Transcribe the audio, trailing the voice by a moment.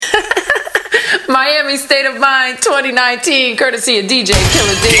Miami State of Mind 2019, courtesy of DJ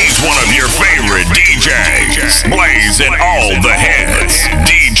Killer D. He's one of your favorite DJs, blazing all the hits.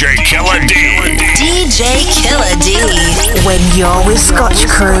 DJ Killer D. DJ Killer D. When you're with Scotch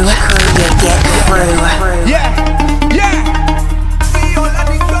Crew, you get through. Yeah, yeah.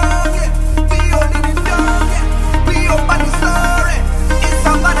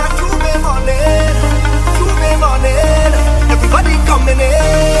 Everybody coming in.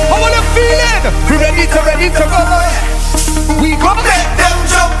 I wanna feel it. We ready to go. We go. Let them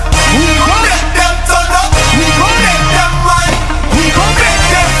jump. We go. Let them turn up. We go. Let them ride. We go. Let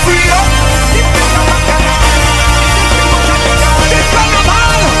them free up. It's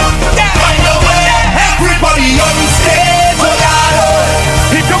carnival. Yeah. By the way, everybody on stage. Oh God.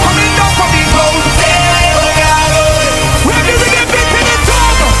 If you're coming down from the On stage. Oh God. we're giving it big in the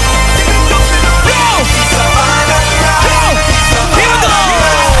top. Yo. Savannah, Yo. Here we go.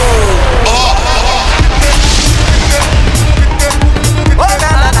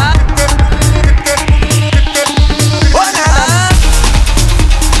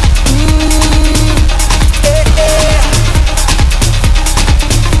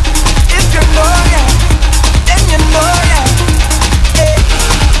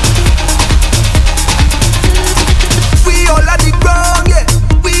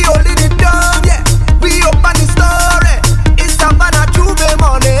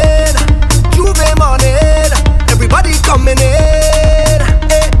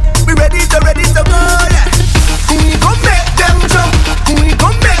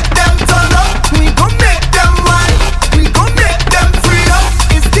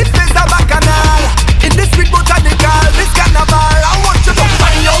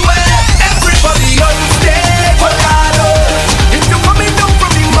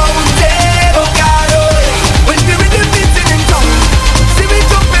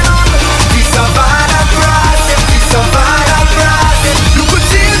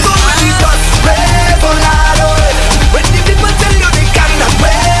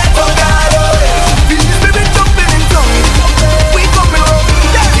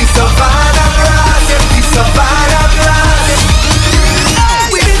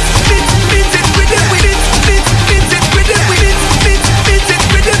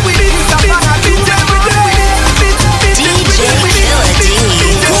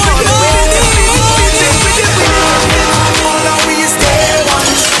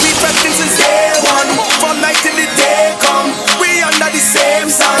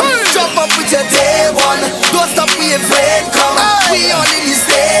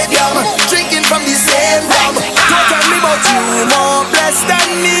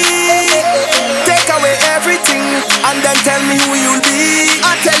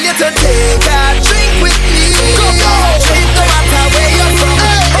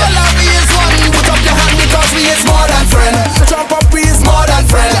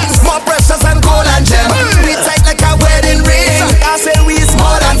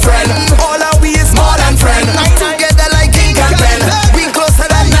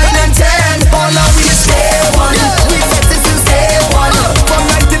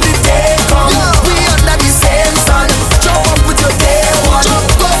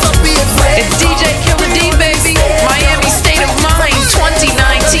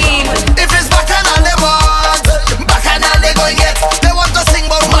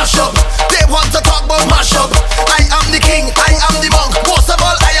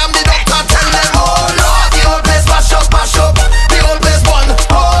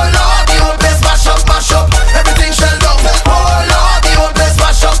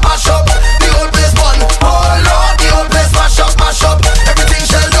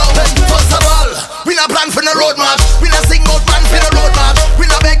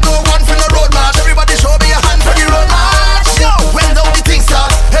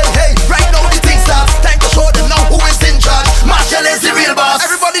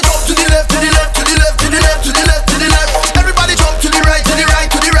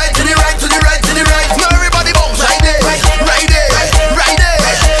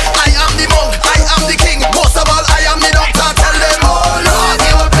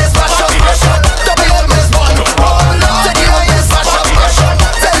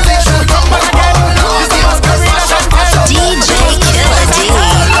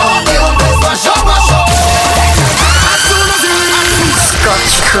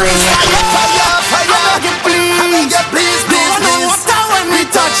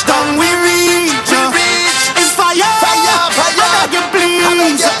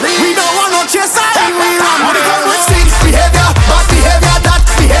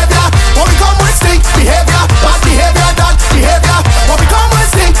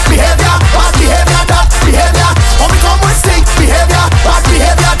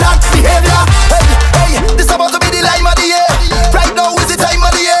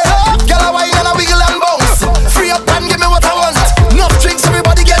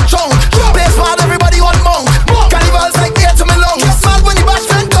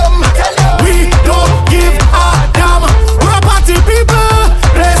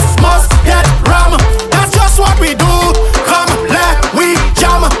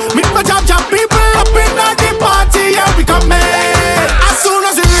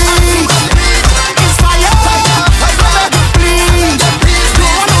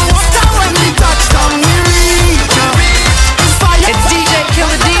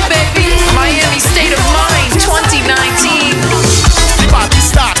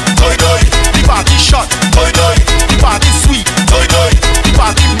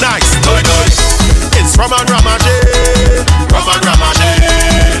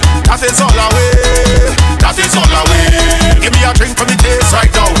 that is all away. That is all away. Give me a drink from the case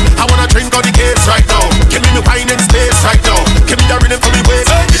right now. I wanna drink on the case right now. Give me the wine in space right now. Give me the rhythm from the waist.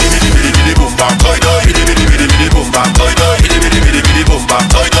 Biddy biddy biddy biddy boom bam toy toy. Biddy biddy biddy biddy boom bam toy toy. Biddy biddy biddy biddy boom bam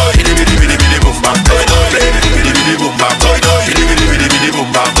toy toy. Biddy biddy biddy biddy boom bam toy toy. Biddy biddy biddy biddy boom bam toy toy. Biddy biddy biddy biddy boom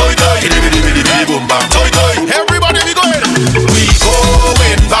bam toy toy. Biddy biddy biddy biddy boom bam toy toy. Everybody we going. We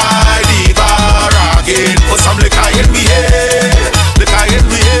going by the bar again. Put some liquor in we head. Liquor in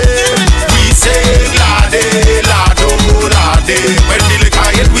we head. We sing lade lado lade. When the liquor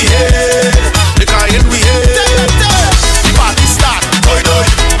in we head. Liquor in we head. The party start. Toy toy.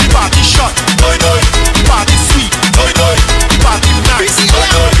 The party shot. Toy toy. The party sweet. Toy toy. The party nice. Toy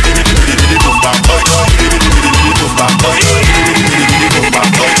toy. Biddy biddy biddy biddy boom bam toy toy. Biddy biddy biddy biddy boom bam toy toy. Biddy biddy biddy biddy boom bam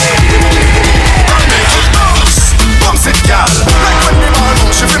toy toy. Bounce it, gal. Like when the ball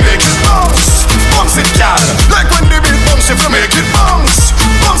bounce, if you make it bounce. Bounce it, gal. Like when the beat bounce, if you make it bounce.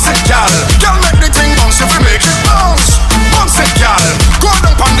 Bounce it, gal. Gal make the thing bounce, if you make it bounce. Bounce it, gal. Go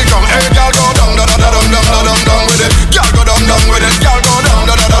down pon the ground, hey gal, go down, da da da dum dum da dum dum with it. Gal go down down with it. Gal go down,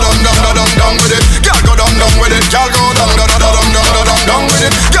 da da da dum dum da dum dum with it. Gal go down down with it. Gal go down, da da da dum dum da dum dum with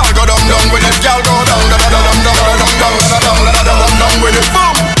it. Gal go down down with it. Gal go down, da da da dum dum da dum dum da dum da dum dum with it.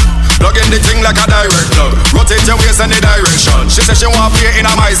 Boom. Plug in the thing like a direct plug. Rotate your waist in the direction. She say she want play in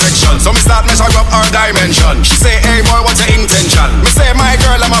my section. So me start measure up her dimension. She say, hey boy, what's your intention? Me say, my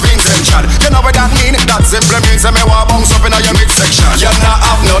girl, I'm a intention. You know what that mean? That simply means that me want bounce up in your midsection. You not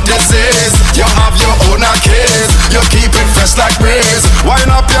have no disease. You have your own case. You keep it fresh like breeze. Wind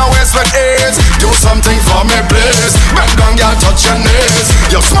up your waist with ease. Do something for me, please. Bend down, girl, touch your knees.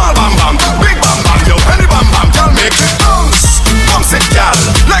 You small bam bam, big bam bam. You penny bam bam, girl, make it bounce. Bounce it, girl.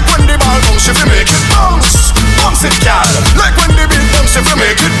 Like when the ball bounce, if you make it bounce. Bounce it, girl. Like when the beat bounce, if you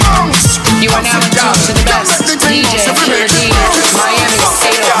make it bounce. You are now in tune to the best DJ Killer D, Miami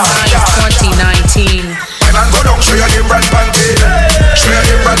State of Mind 2019. When I go down, show you the bread panty. Show you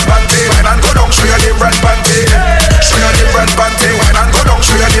the bread panty. When I go down, show you the bread panty. Show you the bread panty. When I go down,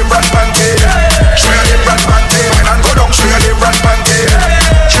 show you the bread panty. Show you the bread panty. When I go down, show you the bread panty.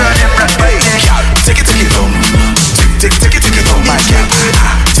 Show you the bread panty. Take it down. Take it down, my girl.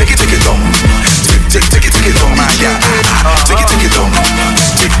 Take it down. Take it down, my girl. Take it down.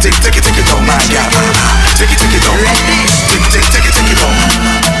 Take it down, my girl. Take it down. Take it down.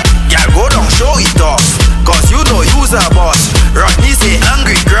 Yeah, go down, show it off. Cause you know you's a boss. Rodney say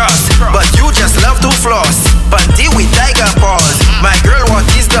angry cross, but you just love to floss. Panty with tiger paws. My girl, what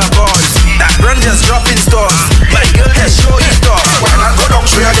is the cause? That brand just drop in stores. My girl, just show it off. When I go down,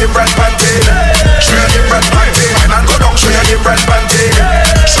 show you the bread panty. Show you the bread panty. When I go down, show you the bread panty.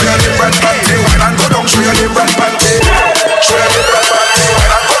 Show you the bread panty. When I go down, show you the bread panty. Show you the bread panty.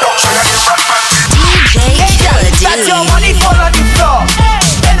 When I go down, show you the bread panty. DJ Killer D. That's your money fall on the floor.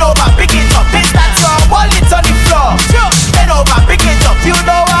 Bend over, pick it up. It's that your wallet on the floor. Bend over, pick it up. You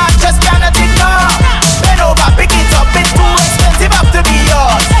know I just cannot ignore. Bend over, pick it up. It's too expensive up to be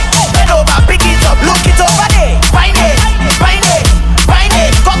yours. Bend over, pick it up. Look it over there. Find it, find it, find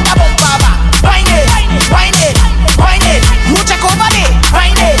it. Cut the bumper back. Find it, find it, find it. You check over there.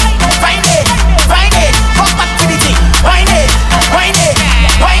 Find it, find it, find it. Come back to the thing. Find it, find it,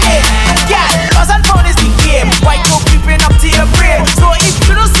 find it. Yeah, lost and found is the game. Why go creeping up to your brain? So if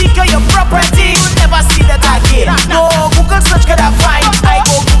you don't seek your property, you'll never see that again. No Google search could I find. I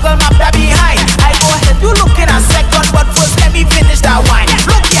go Google map that behind. I go ahead, you look in a second, but first let me finish that wine.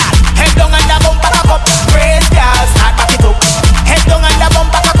 Look, yeah, head down and the bumper cock up. Praise God, start back it up. Head down and the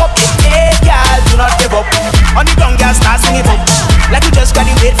bumper cock up. Hey, girl, do not give up. On the down, girl, start sing it up. Like you just got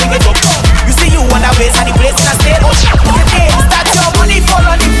the weight, sing it up. You see you on the waist and the place in a state. Oh, hey, start your money fall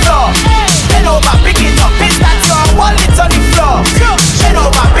on the floor. Bend over, pick it up. It's that your wallet on the floor. Bend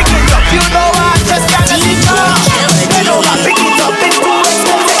over, pick it up. You know I just can't ignore. Bend over, pick it up. It's too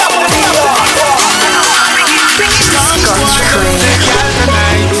expensive up to be yours.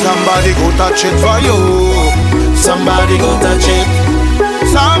 Somebody go touch it for you. Somebody go touch it.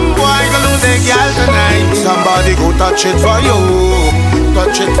 Some boy go lose a girl tonight. Somebody go touch it for you.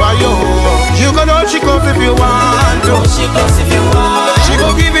 Touch it for you. You can hold she goes if you want to. She goes if you want. She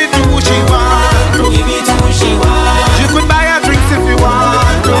go give it to who she want to. Give it to who she wants. You could buy her drinks if you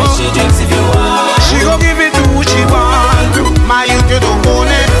want to. She drinks if you want. She go give it to who she want to. My youth, you don't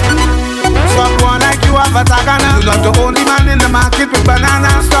own it. Stop one like you have a tagana. You not the only man in the market with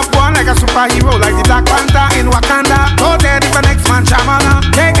banana. Stop one like a superhero, like the Black Panther in Wakanda. Oh, there is the next man, Shamana.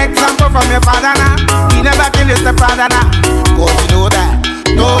 Take example from your father now. He never killed his stepfather now. Cause you know that.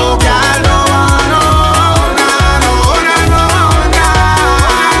 No girl, no one, no.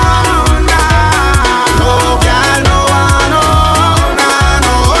 No girl, no one, no.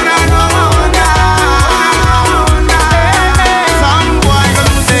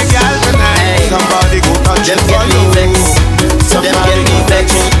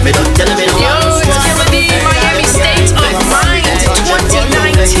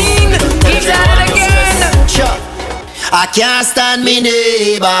 can't stand me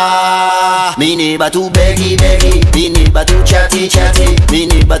neighbor. Me neighbor too beggy, me neighbor too chatty, me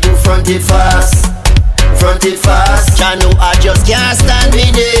neighbor too fronted fast. Jah know I just can't stand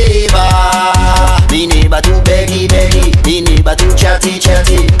me neighbor. Me neighbor too beggy, me neighbor too chatty,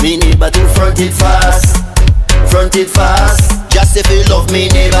 me neighbor too fronted fast. Just if you love me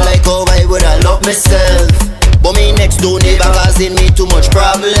neighbor like how I would I love myself. But me next door neighbor causing me too much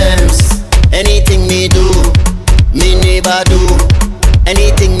problems. Anything me do, me neighbor do.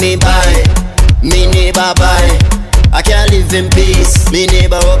 Anything me buy, me neighbor buy. I can't live in peace, me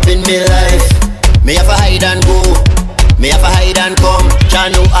neighbor up in me life. Me have to hide and go, me have to hide and come. Jah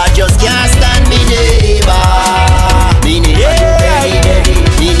know I just can't stand me neighbor. Me neighbor too daddy,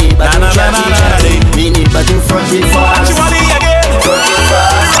 me neighbor too chatty, me neighbor too fronted fast. Fronted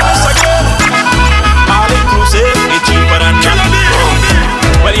fast again. All inclusive, it's cheaper than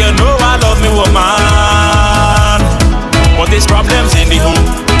well, you know I love me woman, but there's problems in the home.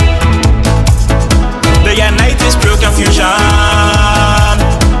 Day and night is pure confusion,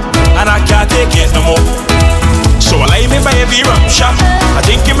 and I can't take it no more. So I lie me by every rum shop. I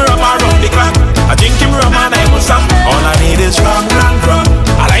think him rum around the clock. I think him rum and I won't stop. All I need is rum.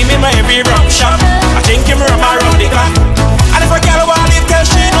 I lie me by every rum shop. I think him rum around the clock. And if I get a while live till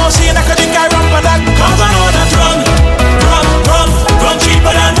she no see, I could think I rum for that. Cause I know that rum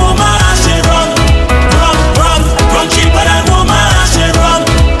cheaper than woman. I say rum cheaper than woman. I say rum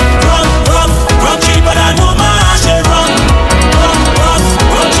cheaper than woman. I say rum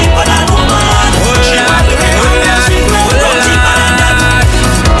cheaper than woman.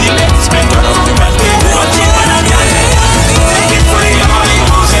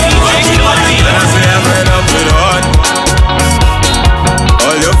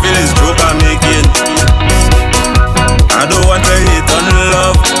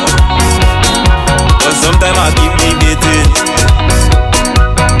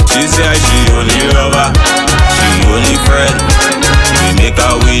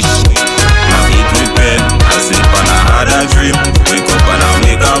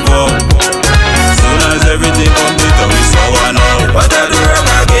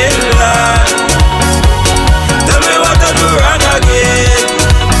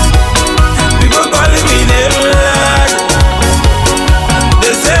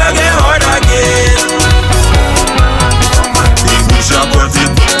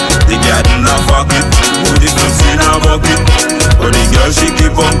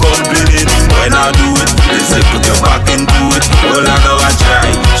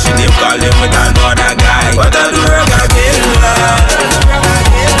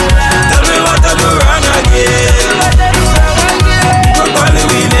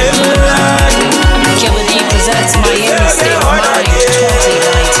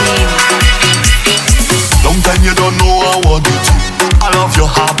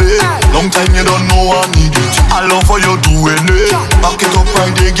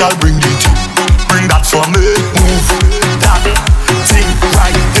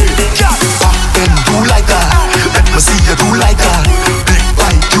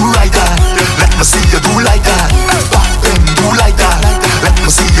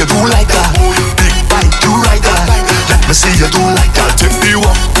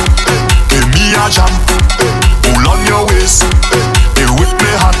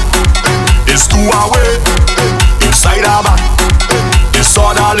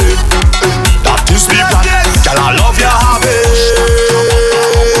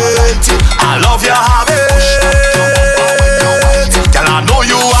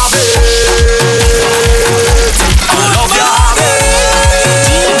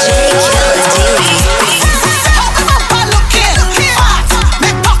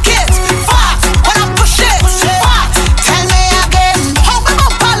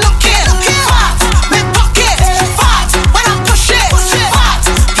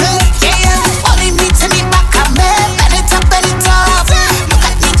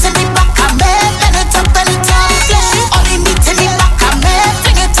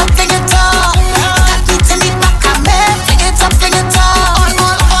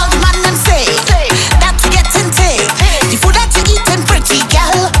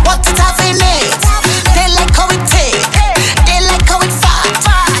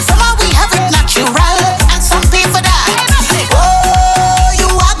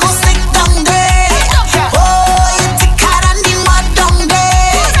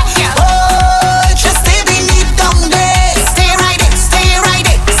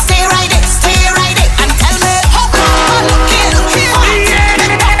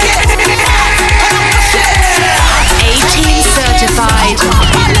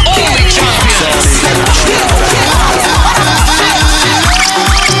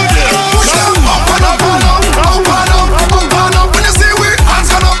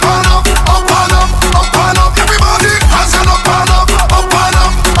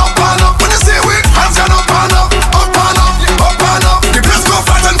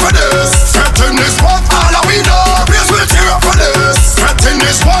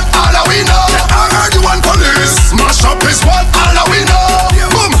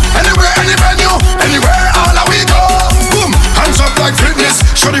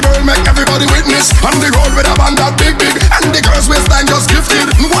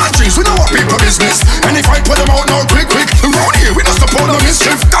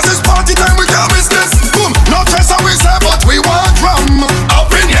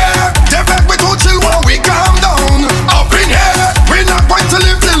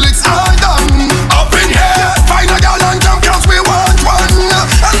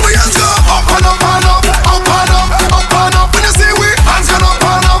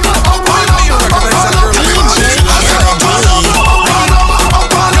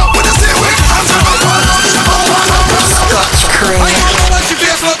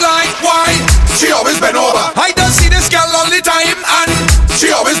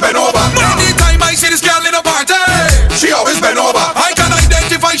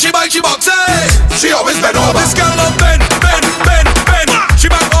 bend over. This girl love bend, bend, bend, bend. She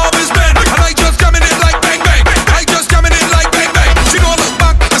back always bend, and I just coming in like bang bang. I just coming in like bang bang. She don't look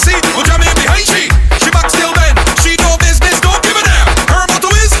back to see who jamming in behind she. She back still bend. She know business, don't give a damn. Her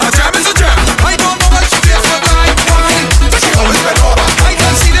motto is a jam is a jam. I don't know what she feels but like why. She always bend over. I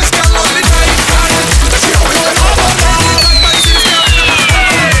can see this girl all the time. She always bend over. She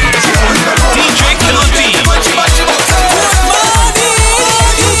always bend over. DJ Killer D.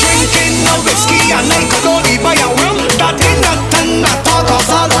 You drinking no whiskey and I could only buy a rum. That ain't nothing at all, cause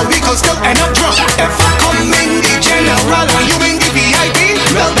all we could still end up drunk. If I come in the general and you in the VIP,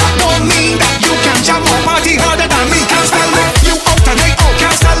 well that don't mean that you can jam or party harder than me. Can't tell me you out and I out,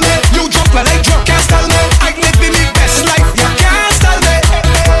 can't tell me you drunk when I drunk, can't tell me I live in me best life, you can't tell me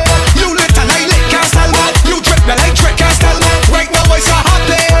you lit and I lit, can't tell me you drink when I drink, can't tell me right now I so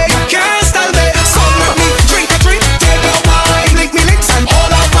happy, you can't tell me. Come with me, drink a drink, take a wine, link me links and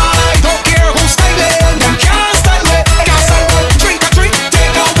all of mine. Don't care who's styling, them can't style me, can't style me. Drink a drink,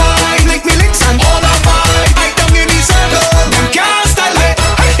 take a wine, link me links and all of mine. I don't give me circle, them can't style me.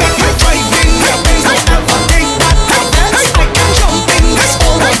 If you driving your things, don't ever think that happens. I can jump in this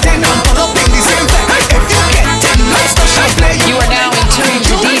all right then and pull up in the same thing. If you get in, let's go shine play. You are now in tune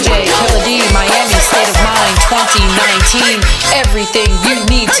to DJ Killer D, Miami State of Mind 2019. Everything you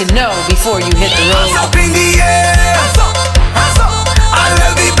need to know before you hit the road. Up in the air, I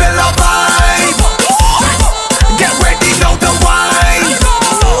love the Bella vibe. Get ready now to wine. 1,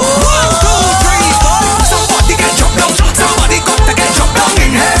 2, 3, 4. Somebody get jumped down. Somebody got to get jumped down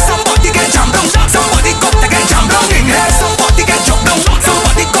in here. Somebody get jumped down. Somebody got to get jumped down in here. Somebody get jumped down.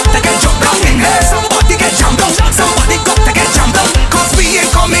 Somebody got to get jumped down in here. Somebody get jumped down. Somebody got to get jumped down. Cause we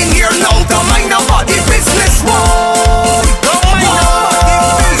ain't coming here now to mind nobody business. Whoa. Don't mind nobody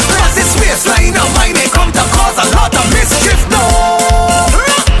business. Cause this baseline of mine ain't come to cause a lot of mischief. No.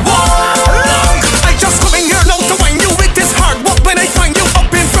 I just coming here now to wind you with this hard work. When I find you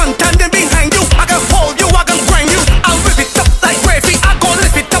up in front and then behind you, I can hold you, I can grind you. I'll whip it up like gravy, I gon'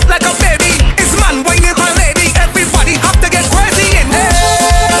 lift it up like a baby. It's man whining for a lady, everybody have to get crazy in here.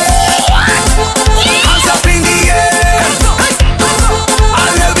 Hands up in the air, I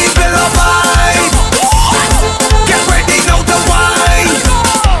love the Bella vibe. Get ready now to wine.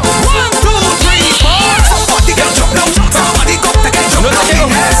 1, 2, 3, 4. Somebody get jumped down, somebody got to get jumped down in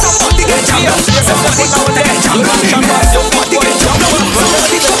here. Somebody get jumped down, somebody got to get jumped down in here. Somebody get jumped down, somebody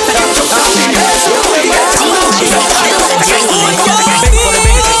got to get jumped down in here. Somebody get jumped down,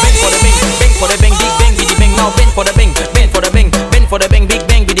 Bing for the bing, big bang, biddy bing. Now bing for the bing, bing for the bing, bing for the bing, big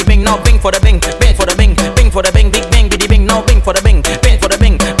bang, biddy bing. Now bing for the bing, bing for the bing, bing for the bing, big bang, biddy bing. Now bing for the bing, bing for the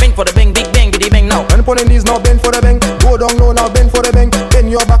bing, bing for the bing, big bang, biddy bing. Now. When pulling these now bend for the bang, go down low now bend for the bang, bend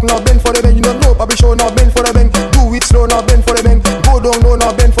your back now bend for the bang. You don't know Bobby show now bend for the bang, do it slow now bend for the bang, go down low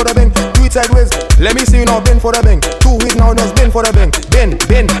now bend for the bang, do it sideways. Let me see you now bend for the bang, do it now just bend for the bang, bend,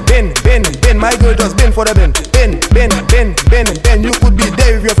 bend, bend, bend, bend. My girl just bend for the bang, bend, bend, bend, bend, bend. You could be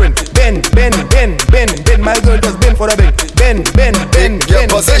there with your friend, bend, bend, bend, bend, bend. My girl just bend for the bang, bend, bend, bend, bend.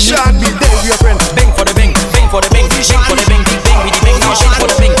 Possession. You could be there with your friend. Bing for the bing, bing for the bing, bing for the bing, big bang, biddy bing. Now bing for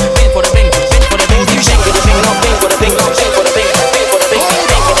the bing, bing for the bing, bing for the bing, big bang, biddy bing. Now bing for the bing, now bing for the bing, bing for the bing,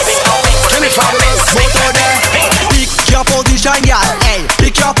 bing for the bing. Now bing for the bing, bing for the bing. pick your position, yeah. Hey,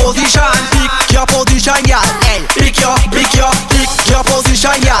 pick your position, pick your position, yeah. Hey, pick your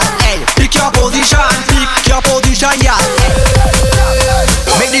position, yeah. Hey, pick your position, yeah.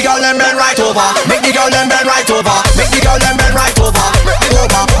 Make the girl them bend right over, make the girl them bend right over, make the girl them bend right over,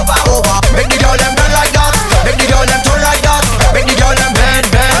 over. Make the girl them bend like that, make the girl them turn like that, make the girl them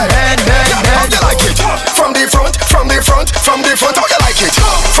bend. How you like it? From the front, how you like it?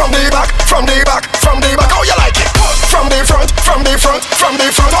 From the back, how you like it? From the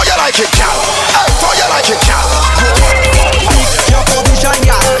front, how you like it, girl? How you like it, girl? Pick your position,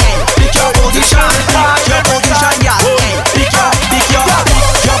 yeah. Pick your position, yeah. Pick your position,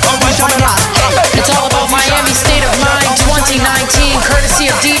 yeah. It's all about Miami State of Mind 2019, courtesy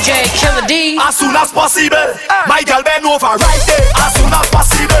of DJ Killer D. As soon as possible, my girl bend over right there. As soon as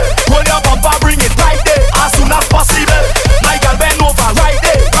possible, hold your bumper, bring it right there. As soon as possible, my girl bend over right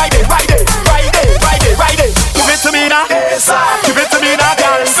there. Give it to me now, give it to me now,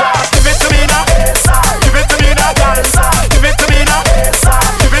 girl. Give it to me now, give it to me now, girl. Give it to me now,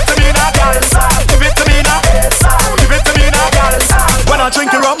 give it to me now, girl. Give it to me now, give it to me now, girl. When I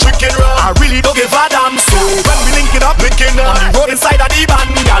drink it rum, I really don't give a damn. So when we link it up, on the road inside of the van,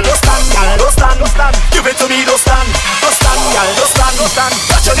 girl, don't stand. Give it to me, don't stand, girl, don't stand.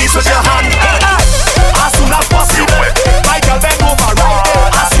 Touch your knees with your hand. As soon as possible, my girl bend over right there.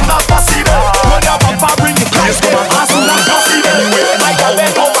 As soon as possible, hold your bumper, bring it right there. As soon as possible, my girl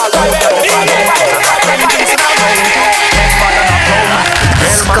bend over right there.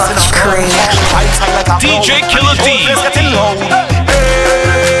 DJ Killer D. Let's get it loud.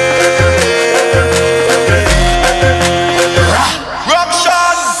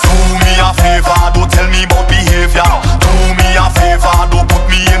 Rockshot. Do me a favor, don't tell me about behavior. Do me a favor, don't put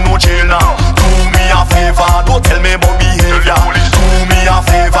me in no jail now. Do me a favor, don't tell me about behavior. Do me a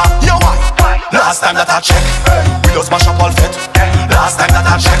favor, yo why? Last time that I check, we just mash up all fit. Last time that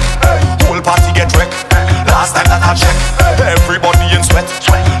I check, whole party get wrecked. Last time that I check, everybody in sweat.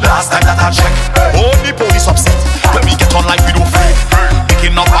 Last time that I check, all the police upset. When we get on like we don't afraid,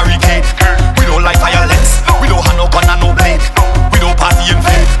 picking up barricade. We don't like violence, we don't have no gun and no blade. We don't party in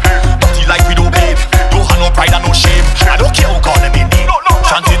vain, dirty like we don't babe. Don't have no pride and no shame. I don't care who call them in name.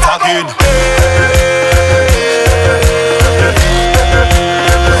 Chant it again.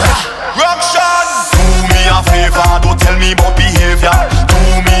 Rockshot. Do me a favor, don't tell me about behavior. Do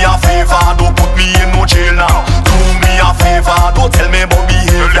me a favor, don't put me in no jail now. Do me a favor, don't tell me about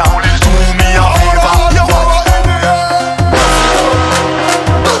behavior. Do me a favor.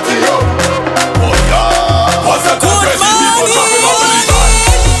 What's that crazy people jumping up in the van?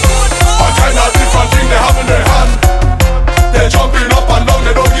 All kind of different thing they have in their hand. They're jumping up and down,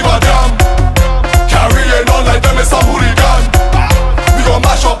 they don't give a damn.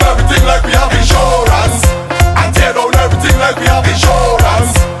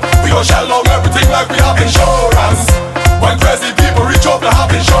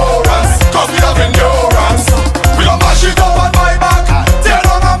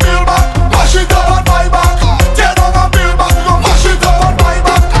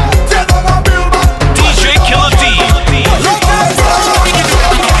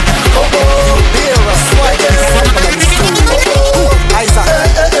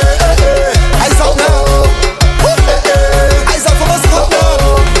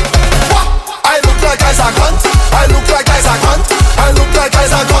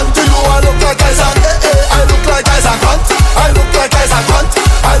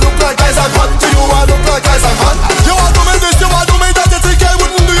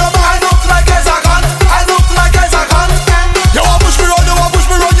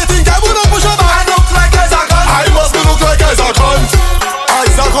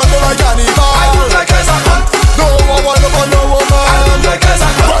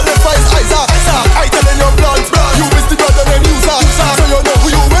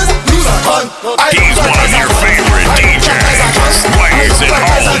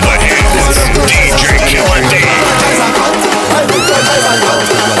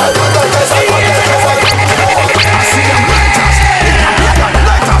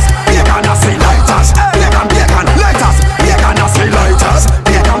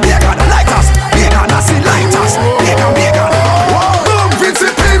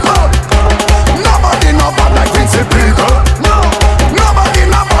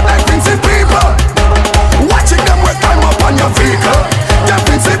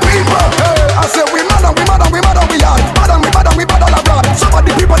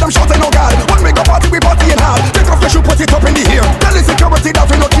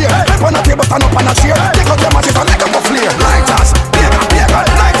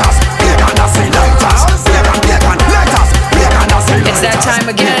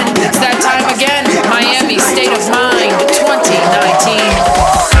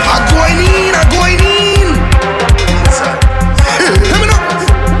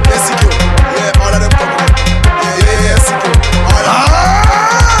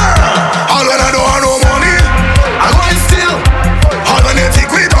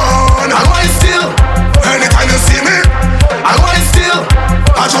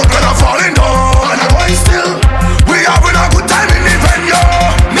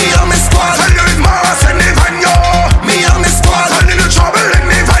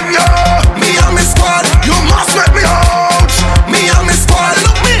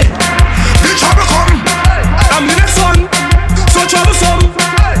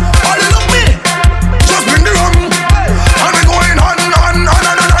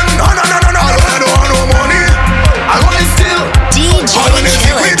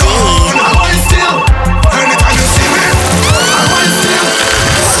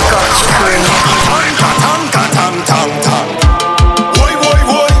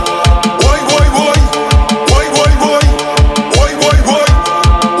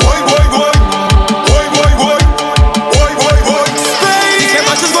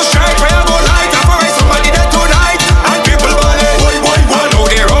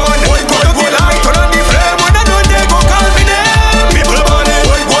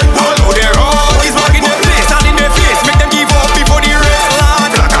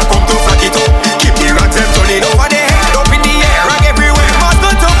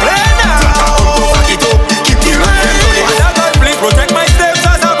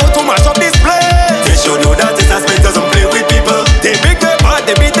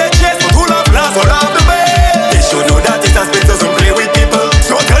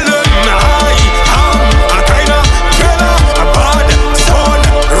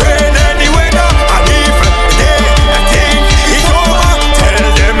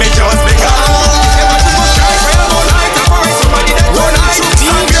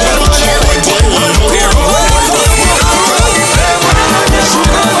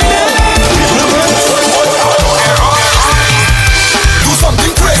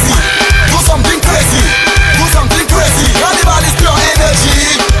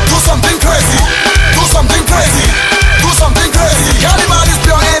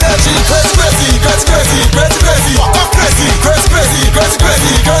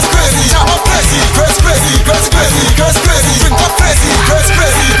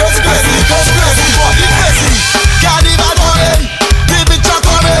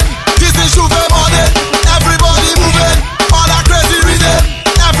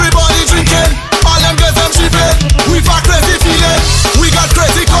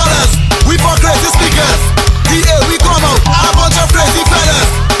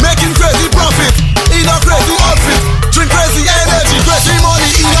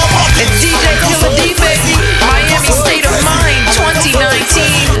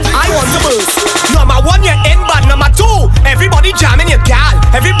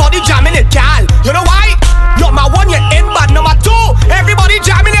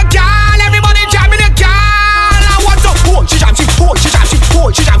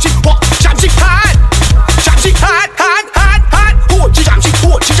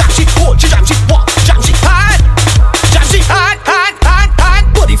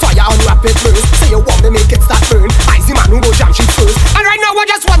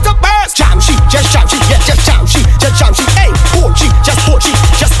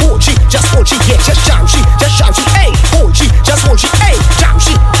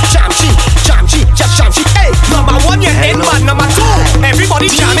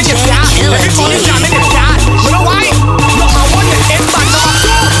 in the car. Everybody jamming in the car. You know why? Number one, it's back. Number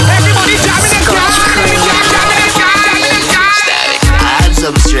two, everybody jamming in the car. I had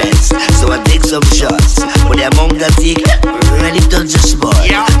some stress, so I take some shots. But the amount I take really touch the spot. I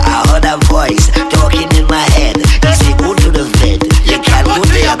heard a voice talking in my head. He said, go to the vet, you can't go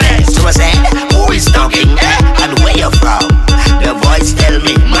to your bed. So I said, who is talking and where you from? The voice tell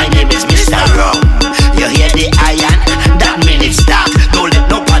me, my name is Mr. Rum. You hear the iron? That means it's dark. Don't let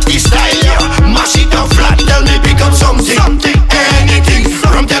nobody style you. Mash it up flat, tell me pick up something. Anything.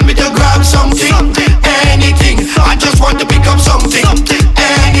 Rum tell me to grab something. Anything. I just want to pick up something.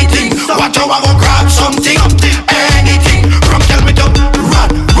 Anything. Watch how I go grab something. Anything. Rum tell me to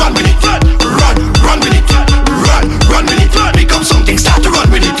run with it. Run with it. Run with it. Pick up something, start to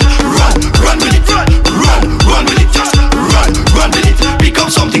run with it. Run with it. Run with it. Just run with it. Pick up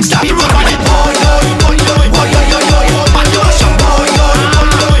something, start to run with it.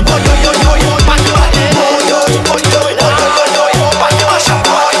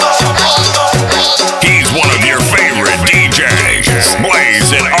 He's one of your favorite DJs,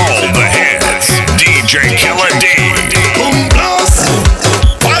 blazing all the hits. DJ Killer D. Boom blast,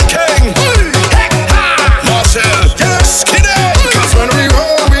 Viking, Marcel, yes, kid. 'Cause when we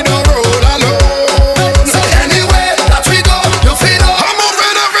roll, we don't roll alone. So anywhere that we go, you feel up. I'm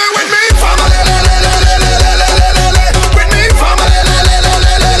moving every with me, family, with me, family,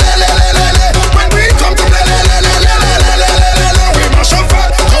 when we come to we mash up fat,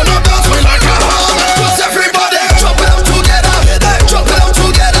 turn up dance, we like a hammer. 'Cause everybody jump it up together, jump it up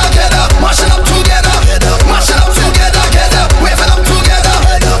together, mash it up together, mash it up together, wave it up together,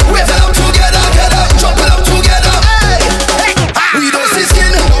 wave it up together, jump it up together. We don't see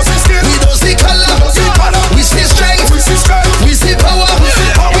skin, we don't see color, we see strength, we see power, we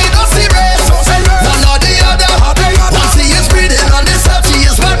don't see race, one or the other. Once he is breathing on this earth, he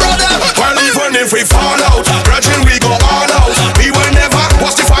is my brother. Well, even if we fall out, brethren, we go all out. We will never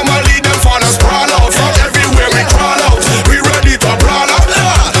watch the family, them fall and sprawl out. From everywhere we crawl out, we ready to brawl out.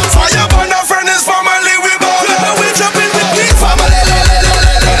 Fire burn our friend is family, we ball out. We jump in with we family,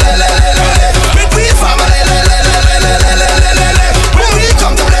 with we family. When we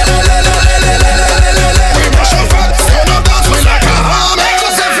come to we mash up fat, turn up dance, we like a hammer.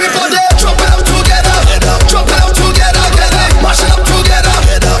 'Cause everybody jump it up together, jump it up together, mash it up together,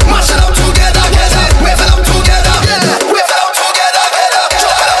 mash it up together, wave it up together, wave it up together,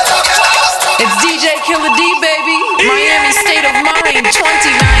 jump it up together. It's DJ Killer D, baby. Miami State of Mind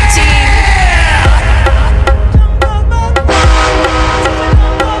 2019.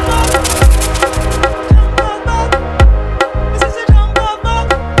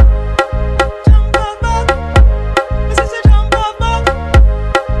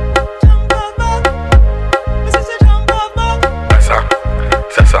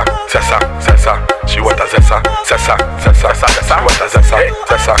 Zessa, she want a Zessa, she want a Zessa.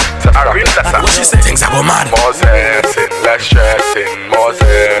 What she say? Things are go mad. More zessing, less stressing, more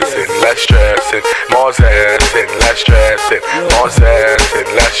zessing, less stressing, more zessing, less stressing, more zessing,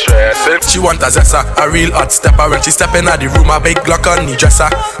 less stressing. She want a Zessa, a real hot stepper. When she step in the room, a big Glock on the dresser.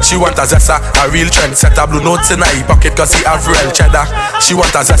 She want a Zessa, a real trendsetter. Blue notes in her pocket 'cause he have real cheddar. She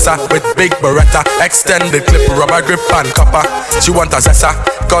want a Zessa with big Beretta, extended clip, rubber grip and copper. She want a Zessa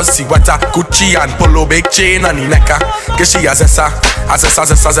 'cause she wetter, Gucci and polo, big chain on the necker. Cause she a Zessa,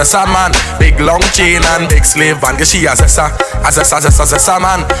 man. Big long chain and big slave and cause she a Zessa,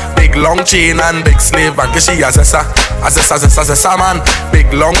 man. Big long chain and big slave and cause she a Zessa, man.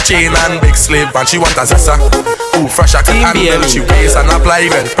 Big long chain and big slave and she want a Zessa. Ooh, fresher can handle, she weighs and apply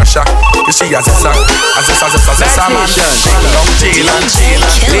even pressure. Cause she a Zessa, man. Big long chain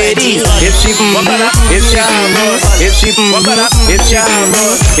and ladies, if she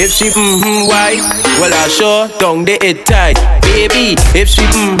white, well I sure don't they it tight. Baby, if she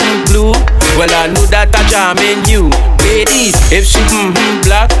blue, well I know that I charming you. Ladies, if she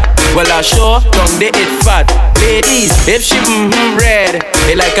black, well I sure don't they it fat. Ladies, if she red,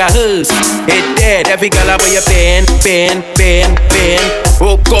 it like a hearse, it dead. Every color where you pen.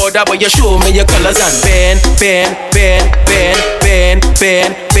 Oh God, that way you show me your colors and pen.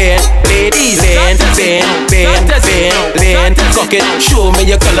 Ladies, pen. Fuck it, show me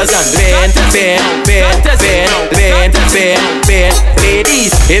your colors and pen.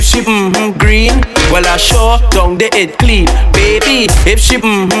 Ladies, if she green, well I sure don't they it clean. Baby, if she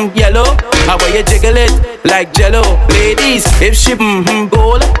yellow, how will you jiggle it like jello? Ladies, if she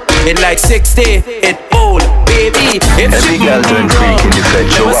gold, it like 60, it old. Baby, if every girl turn freak in the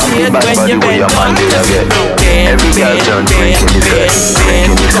fed, show off the bad body where your man did again. Every girl turn freak in the fed, freak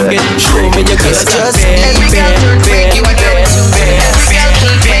in the fed, show me your colors. Every girl turn freak, you are doing too bad. Every girl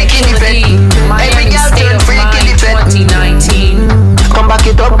keep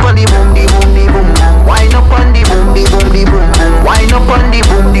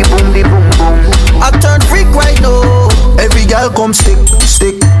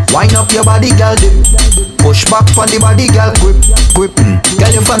stick. Wind up your body, girl, dip. Push back on the body, girl, grip, grip.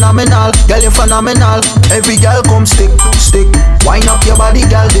 Girl, you phenomenal, girl, you phenomenal. Every girl come stick, stick. Wind up your body,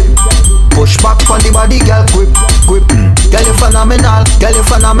 girl, dip. Push back on the body, girl, grip, grip. Girl, you phenomenal, girl, you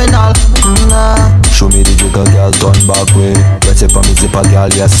phenomenal. Show me the jigger, girl, turn back way. Press it from me zipper, girl,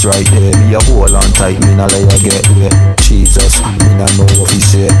 yes, right there. Me a hold on tight, me nah let you get away. Jesus, me nah know what he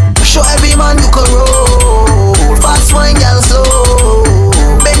say. Show every man you can roll. Fast wine, girl, slow.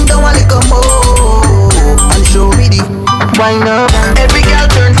 Bend down a little more and show me the wine up. Every girl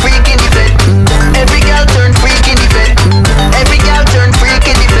turn freak in the bed. Every girl turn freak in the bed. Every girl turn freak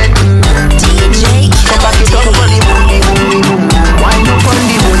in the bed. DJ Come back, you come on the boom, the boom, the boom. Wine up on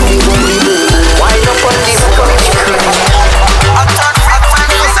the boom, the boom, the boom. Wine up on the boom, the boom.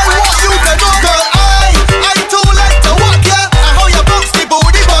 I want you to know, girl, I too like to walk ya. I how you bounce the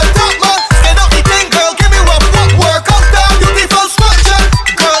booty, but top man. Stand up the thing, girl, give me rough work out that beautiful structure.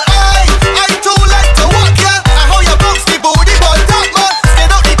 Girl, I too like to walk ya. I how you bounce the booty, but top man.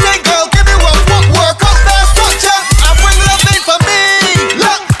 Stand up the thing, girl, give me rough work out that structure. I bring love in for me.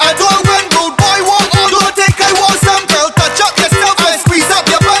 Look, I don't run rude boy walk on. Don't think I want some girl. Touch up yourself and squeeze up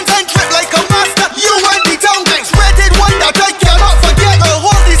your pants and trip like a master. You and the tongue X-rated one that I cannot forget. Girl,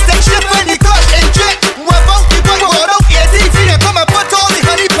 hold this thing shit when the clutch inject. Rev out the boy, roll out your TV and come and put all the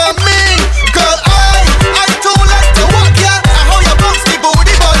honey for me. Girl, I too like to walk ya. I how you bounce the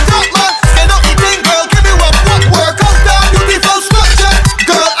booty, but top man. Stand up the thing, girl, give me rough work out that beautiful structure.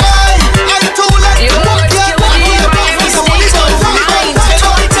 Girl, I too like to walk ya. I how you bounce the booty, but top man. Stand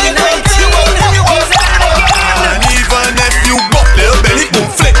up the thing, girl, give me rough work out that. And even if you got little belly, boom,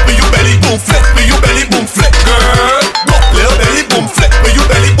 flick with your belly, boom, flick with your belly, boom, flick, girl. Got little belly, boom, flick with your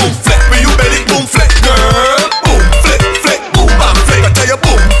belly, boom, flick with your belly, boom, flick, girl. Boom, flick, flick, boom, and flick. I tell you,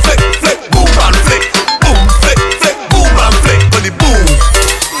 boom, flick, flick, boom, and flick. Boom, flick, flick, boom, and flick. But the boom,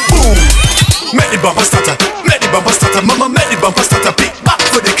 boom. Make the bumper starter, make the bumper starter, mama, make the bumper starter. Pick back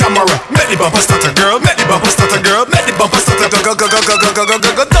for the camera, make the bumper starter, girl, make the bumper starter, girl, make the bumper starter. Go, go, go, go, go, go, go,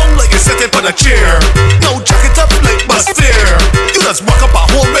 go, go. Don't let you sit it on a chair. No jack it up like Bustier. You just walk up a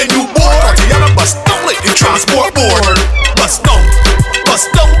home when you bored. Tatiana bust down like the transport board. Bust down, bust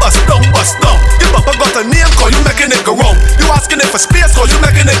down, bust down, bust down. Your bumper got a name call you making it go round. You asking it for space call you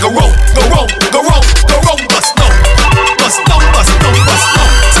making it go round. Go round, go round, go round. Bust down, bust down, bust down, bust down.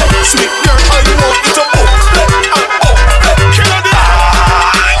 Say sweet girl, I want you to kill it.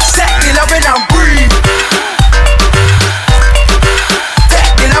 Take the loving and breathe.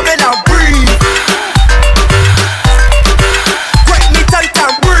 Take the loving and breathe. Grip me tight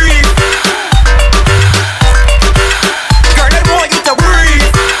and breathe. Girl, I want you to breathe.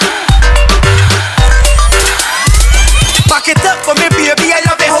 Back it up for me, baby. I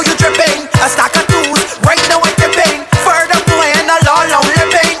love it how you dripping. A stack of tools right now I'm dipping. Furthermore, and a long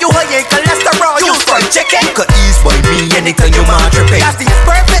living. You high cholesterol, you fried chicken. You could ease by me anytime you mind tripping. That's the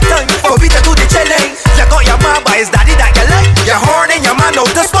perfect time for me to do the chilling. You got your man by his daddy that you like. Your horn and your man out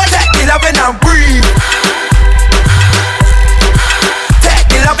the spot. Take the loving and breathe. Take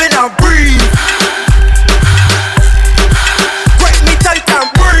the loving and breathe. Grip me tight and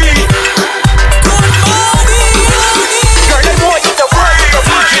breathe. Good morning. Girl, I want you to breathe.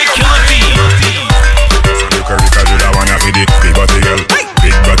 DJ Killer D. You can do that one after the big body girl,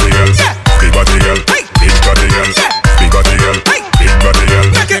 big body girl, big body girl, big body girl, big body girl, big body girl.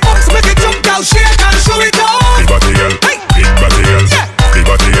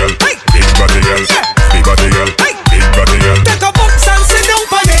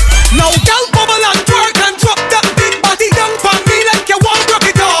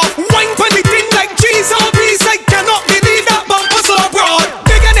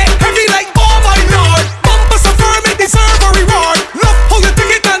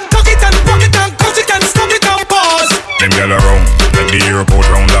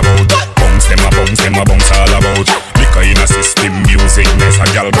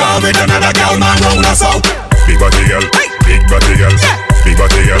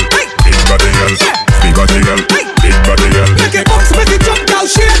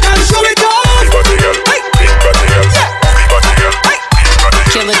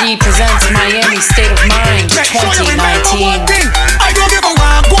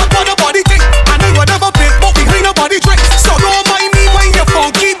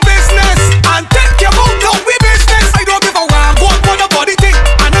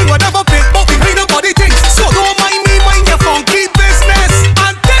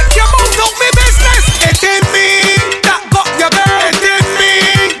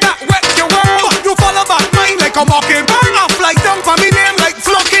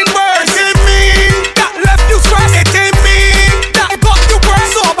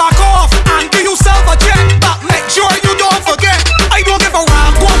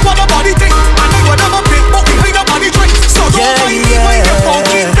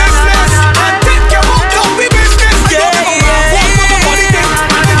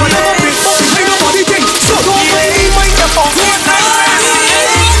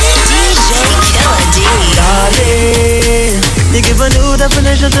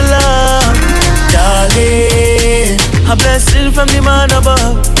 from the man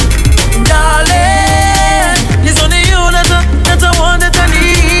above. Darling, it's only you that I want, that I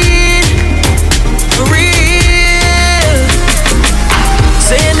need. For real.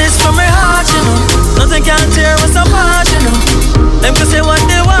 Saying this from my heart, you know. Nothing can tear us apart, you know. Them can say what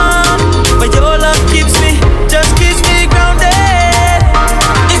they want, but your love keeps me, just keeps me grounded.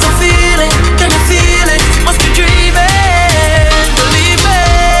 It's a feeling, can you feel it? Must be dreaming, believe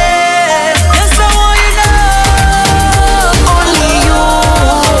it. Yes, I want you know, only you.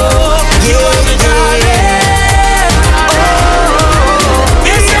 You are my darling. Oh,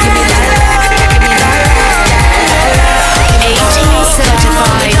 yes, I want you know. 18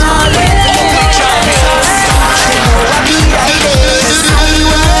 certified.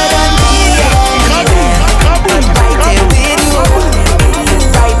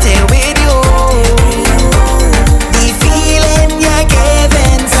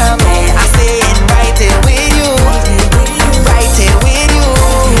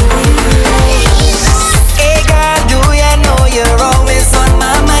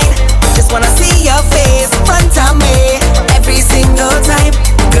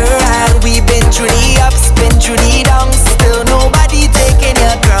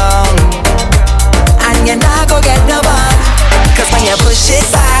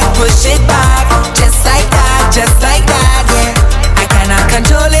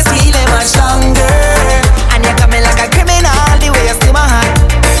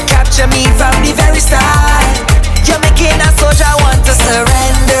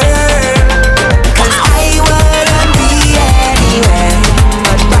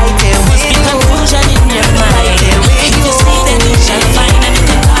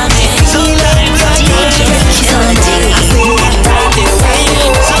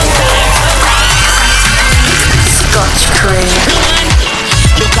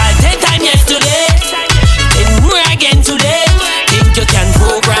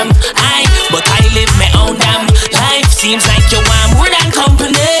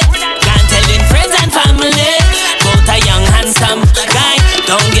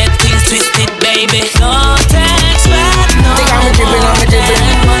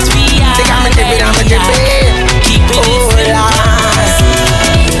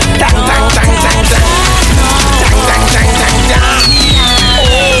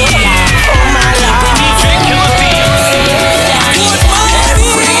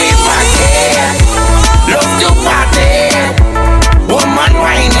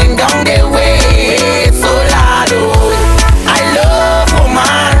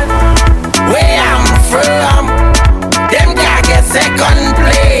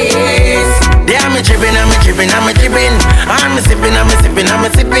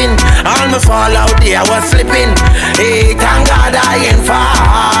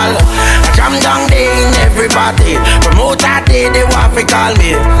 Call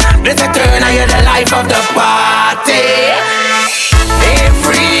me. Let's turn on you the life of the party.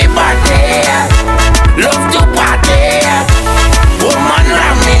 Everybody love to party. Woman,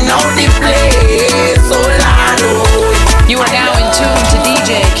 ramming out the place. So loud. You are now in tune to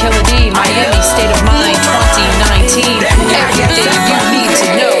DJ Killer D, Miami State of Mind 2019. Everything you need to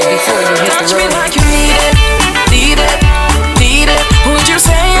know before you hit the road. Like you need it, need it, need it. Would you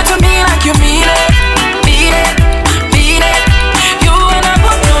say it to me like you mean it? Need it, need it. You and I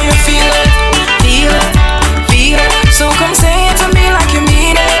both know you feel it, feel it, feel it. So come say it to me like you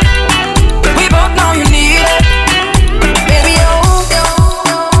mean it. We both know you need it. Baby,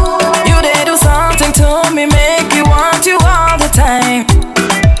 you did do something to me, make me want you all the time.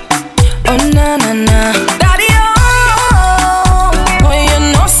 Oh na na na, daddy, when you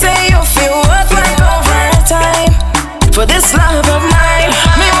know say you feel worth my overtime for this love of mine.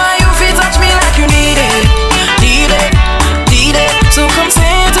 Me why you feel touch me like you need it, need it, need it. So come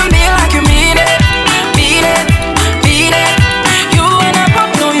say it to me like you mean it, mean it, mean it. You and I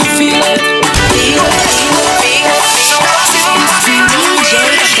both know you feel it, feel it, feel it. So come say it to me. DJ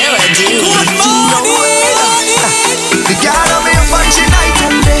Killer D. The girl on me up when she night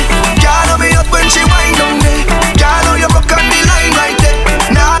and day. Girl on me up when she wind down day. Girl on you broke on the line right there.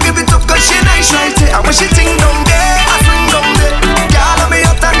 Now give it up 'cause she nice right there. And when she ting down there, I swing down there. Girl on me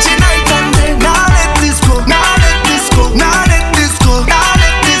up and she night and day. Now let this go, now let this go, now let this go, now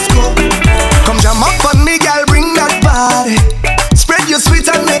let this go. Come jam up on me, girl, bring that body. Spread your sweet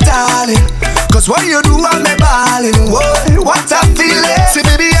and me darling. 'Cause what you do on me balling, whoa, what a feeling. See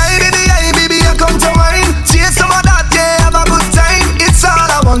baby, I come to wine. See some of that, yeah, have a good time. It's all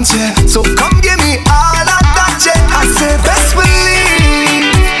I want, yeah. So come give me all of that, yeah. I say best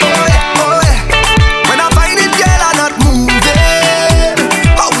believe. Oh yeah, oh yeah. When I find it, girl, I'm not moving.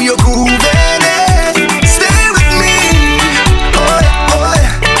 How you grooving it? Stay with me.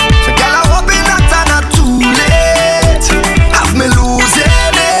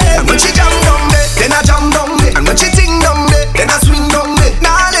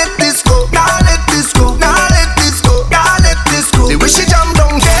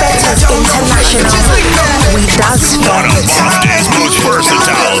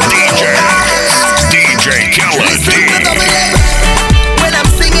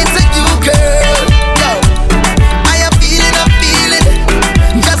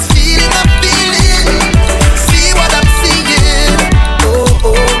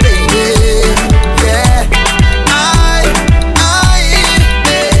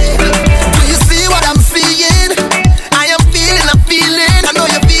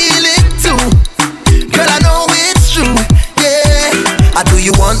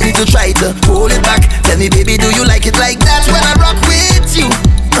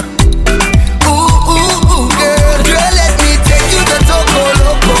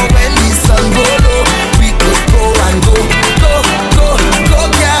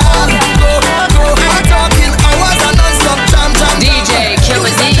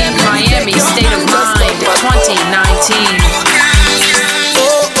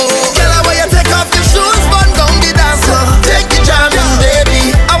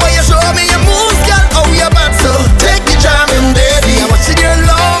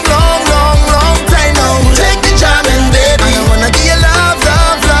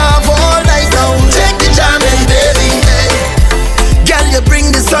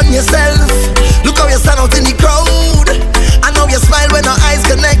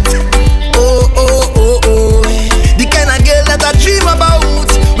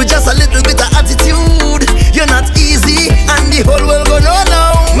 just a little bit of attitude. You're not easy, and the whole world go no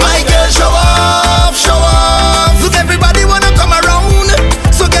now. My girl, show off, show off. Look, everybody wanna come around,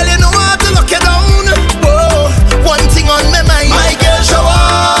 so girl, you know how to lock it down. Whoa, one thing on my mind. My girl, show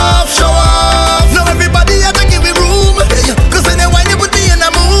off, show off. Now everybody have to give me room, cause when you whine, you put me in a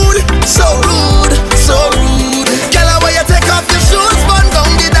mood. So rude, so rude. Girl, I want you take off your shoes, run down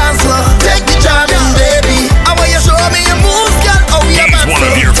the dance floor. Take the jamming, baby. I want you show me your moves, girl. Oh, yeah, he's one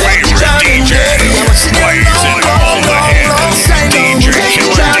of your favorite DJs. Blazing all the hits. DJ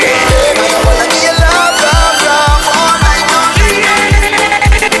Killer D.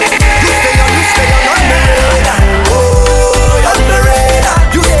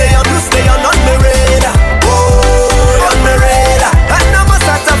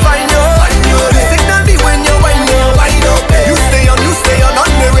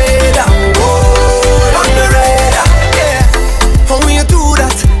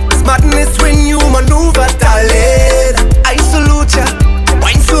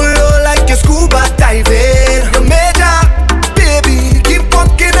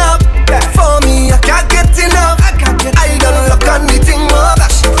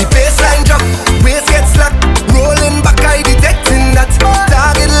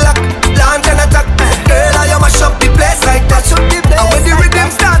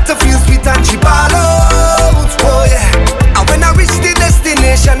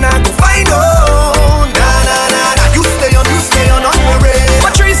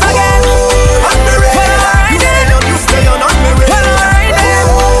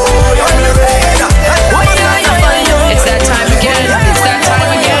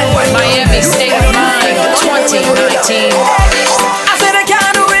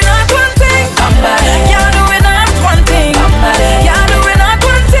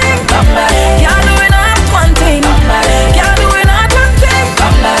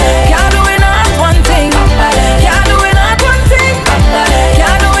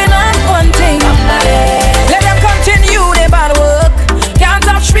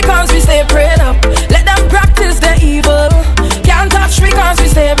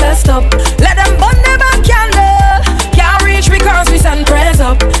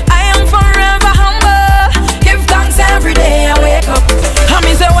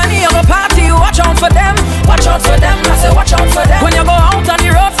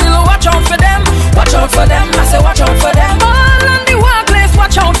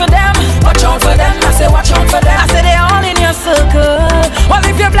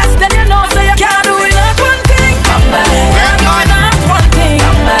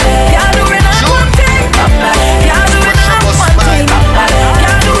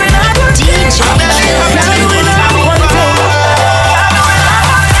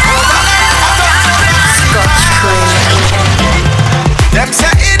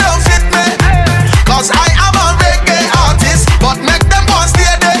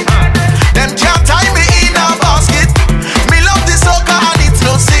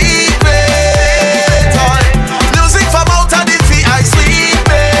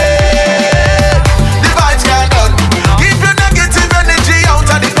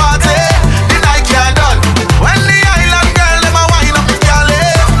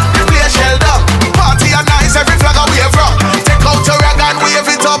 Wave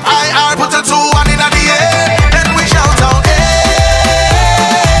it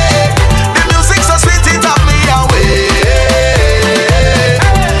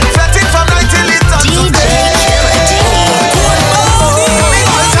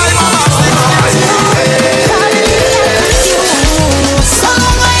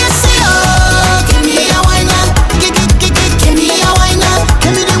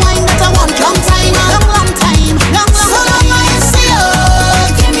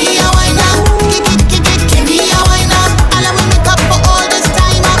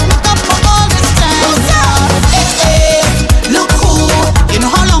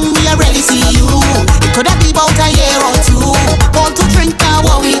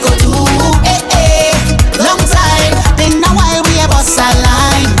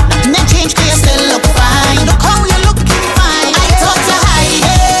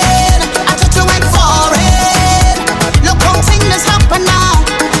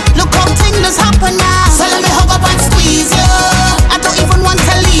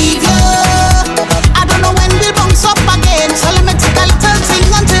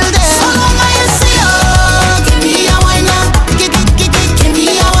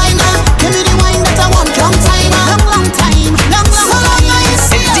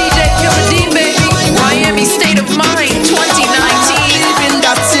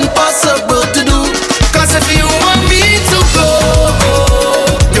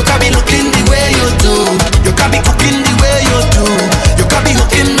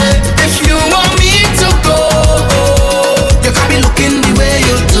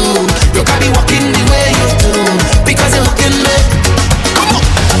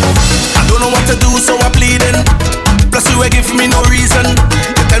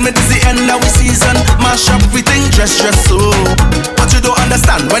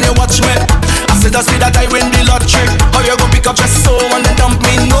just see that I win the lottery. Or you go pick up just so and then dump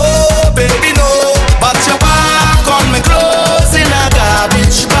me. No, baby, no. But your back on me clothes in a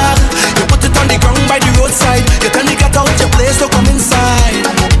garbage bag. You put it on the ground by the roadside. You tell me get out your place to come inside.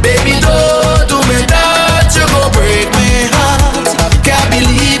 Baby, don't do me that, you go break my heart. Can't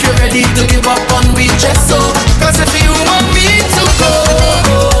believe you're ready to give up on me just so. Cause if you want me to go,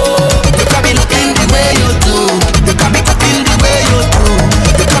 you can be looking the way you do. You can be cooking the way you do.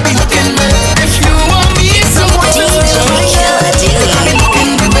 You can be looking me. If you want me to go, you can be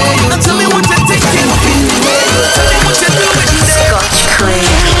looking the way you do. Tell me what you're thinking, looking the way you do. Tell me what you're doing there. Scotch Crew.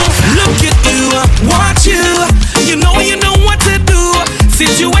 Look at you, watch you. You know what to do.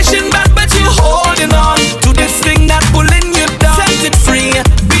 Situation bad, but you holding on to this thing that pulling you down. Set it free,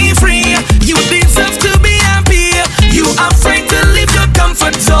 be free. You deserve to be happy. You are afraid to leave your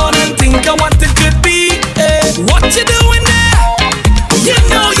comfort zone and think of what it could be. What you doing there? You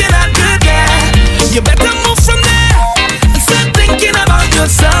know you're not good there. You better move from there and start thinking about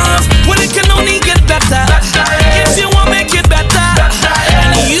yourself. Well, it can only get better if you want to make it better.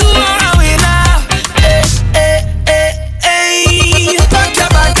 And you are a winner. Pack your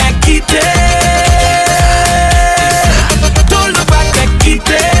bag and keep it. Don't look back and keep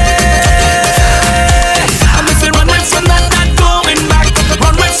it. And if you run away from that, not going back.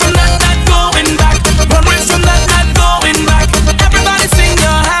 Run away from that, not going back. Run away from that, not going back. Everybody sing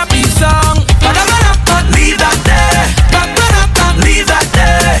your happy song. Leave that there. Leave that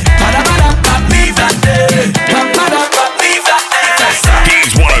there. Leave that there. Leave that there.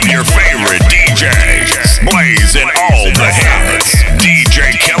 He's one of your favorite DJs, blazing all the hits.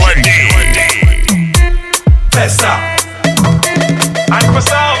 DJ Killer D. Festa. And for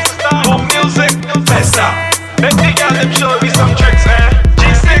sound, home music. Festa. Make the girl them show me some tricks,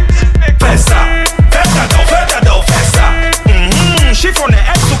 G6. Festa. Festa do, Festa. She from the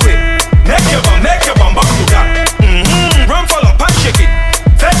X to quit. Make your bum back to that. Run full up and shake it.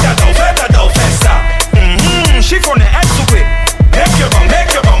 Festa do, Festa. She from the X to quit. Make your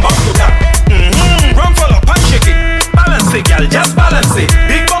bum back to that. Run full up and shake it. Balance it, girl, just balance it.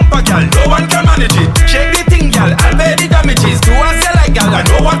 Big bumper, girl, no one can manage it. Shake the thing, girl, I'll pay the damages. Do I sell like girl, I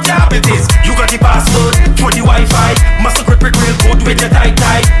know what your habit is. You got the password for the Wi-Fi. Muscle grip it real good with your tight.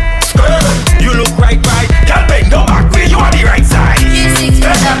 Skirt, you look right. Girl, bend down back where you on the right side.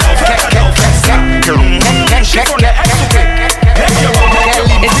 Festa. She from the X to quit.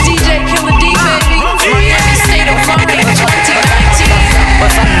 It's DJ Killer D, baby. Miami State of Mind 2019.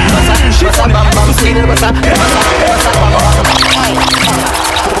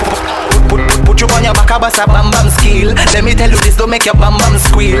 Put you on your back, bust a bam bam skill. Let me tell you this, don't make your bam bam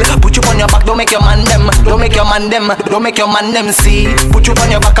squeal. Put you on your back, don't make your man them. Don't make your man them see. Put you on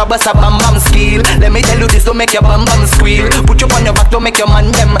your back, bust a bam bam skill. Let me tell you this, don't make your bam bam squeal. Put you on your back, don't make your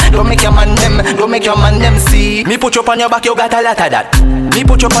man them. Don't make your man them see. Me put you on your back, you got a lot of that. Me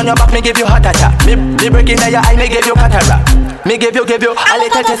put you on your back, me give you heart attack. Me break in your eye, me give you cataract. Me give you a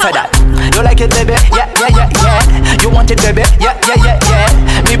little taste of that. You like it, baby? Yeah. You want it, baby? Yeah.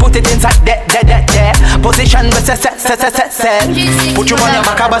 Me put it inside there. Position, set. Put you on your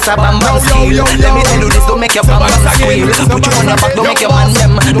back, bust a bam bam skill. Let me tell you this, don't make your bam bam squeal. Put you on your back, don't make your man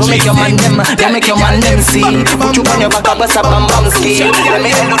them. Don't make your man them see. Put you on your back, bust a bam bam skill. Let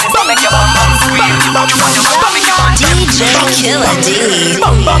me tell you this, don't make your bam bam squeal. Put you on your back, don't make your man them. DJ Killer D.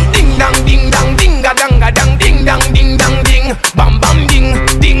 Bam bam ding dang ding dang ding ga dang ding dang ding dang ding. Bam bam ding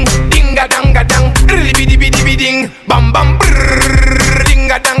ding ga dang bidi bidi ding. Bam bam brrr ding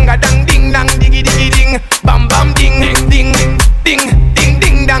ga dang ding dang diggy diggy ding. Bam bam ding ding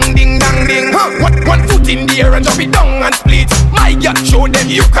dang ding dang ding. One foot in the air and drop it down and split. My God, show them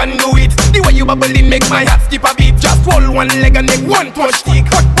you can do it. The way you bubbling make my heart skip a beat. Just hold one leg and make one punch stick.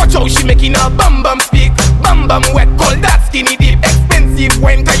 Watch how she making a bam bam speak. Bam bam wet, call that skinny dip. Expensive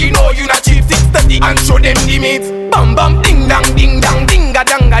when cause you know you not cheap. 630 and show them the meat. Bam bam ding dang ding dang ding ga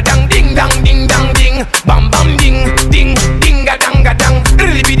dang ding dang ding dang ding. Bam bam ding ga dang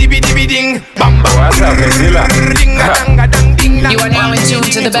bidi bidi ding. Bam bam ding ga dang ding dang. You are now in tune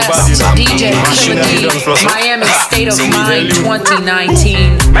to the best DJ Killer D, Miami State of Mind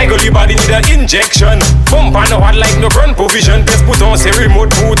 2019. My girl, your body need an injection. Pump on the hot like no front provision. Just put on say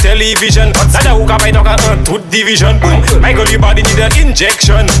remote to television. That a hook up by dog to division. My girl, your body need an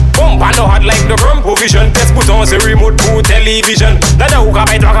injection. Pump on the hot like no front provision. Just put on say remote to television. That a hook up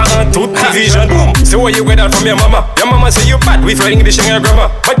by dog to division. So where you get that from your mama? Your mama say you bad with your English and your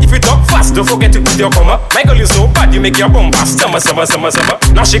grammar. But if you talk fast, don't forget to put your comma. My girl, you so bad, you make your bum pass. Summer.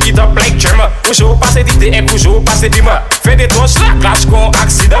 Now she get up like tremor. Toujours passer d'idée et toujours passer d'humeur. Fais des tours, la clash con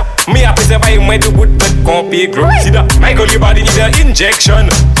accident. Me après c'est pas moi de bout de con pis gros sida. Michael your body need an injection.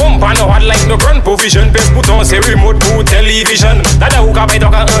 Pump on the hard like no gun provision. Best bouton c'est remote pour television. Dada who ka bay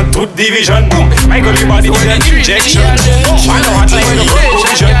donc un tout division. Boom. Michael your body need an injection. Pump on the hard like no gun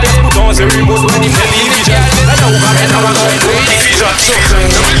provision. Best bouton c'est remote pour television. Dada who ka bay donc un tout division.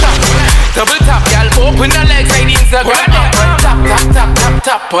 Double tap, gal, open the legs like Instagram. Tap, tap, tap, tap,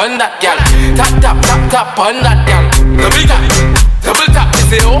 tap on that gal. Tap, tap, tap, tap on that gal. Double tap, they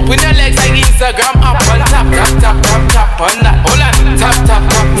say open the legs like Instagram. Up and tap, tap, tap, tap, tap on that. Hold on, tap, tap,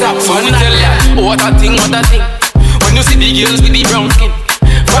 tap, tap on that gal. What a thing, what a thing. When you see the girls with the brown skin.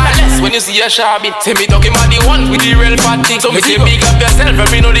 Less when you see a shabby. Say me talking about the ones with the real fat thing. So me say big up yourself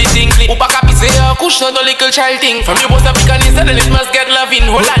and me know the thing. Upa kapi say a kush not a little child thing. From your boss a pick and then it must get loving.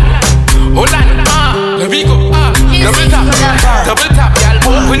 Hold on, let me go. Double tap, y'all.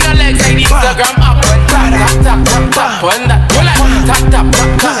 Open the legs like Instagram up and tap, tap, tap, tap, tap on that. Tap, tap,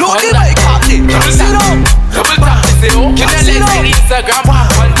 tap, tap on that. Double tap, they say open the legs like Instagram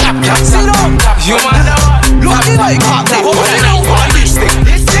up and tap, tap, tap, tap. You man, look at my cock.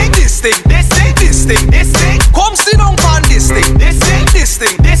 This thing. Come sit down pan this thing. This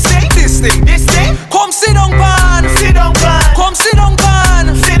thing. Come sit down pan. Come sit down pan. Come sit down pan.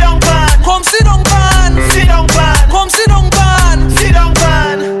 Come sit down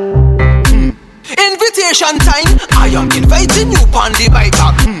pan. Invitation time. I am inviting you pan the bike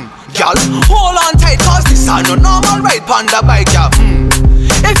up. Y'all, hold on tight cause this is no normal ride pan the bike up.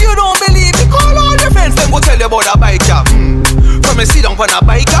 If you don't believe me, call all your friends, then go tell you about the bike up. From a sit down on a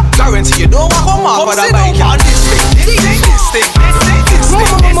bike up, guarantee you don't want to come off on a bike up. This thing.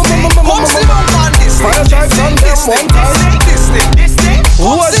 Come sit down on this thing.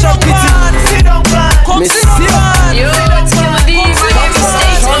 What's up, kitty? Come sit down. Yo, it's Killer D, Miami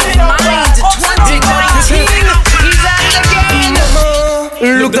State of Mind 2019. He's at it again.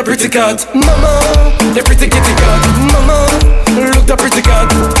 Look the pretty cat, mama. The pretty kitty cat, mama. Look the pretty cat,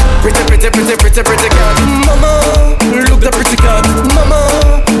 pretty cat, mama. Look the pretty cat, mama.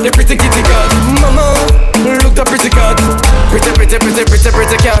 The pretty kitty cat, mama. Look the pretty cat,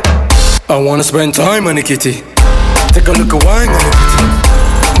 pretty cat. I wanna spend time on the kitty. Take a look at wine on the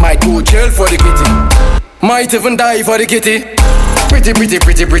kitty. Might go jail for the kitty. Might even die for the kitty. Pretty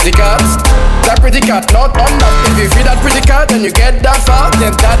cat. That pretty cat not on that. If you feed that pretty cat and you get that far,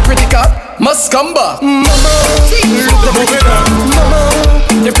 then that pretty cat must come back. Mama, look the pretty cat. Mama,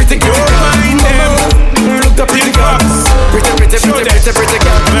 the pretty cat. Mama, look the pretty cat. Pretty cat.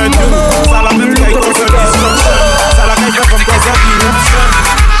 Mama, look the pretty cat.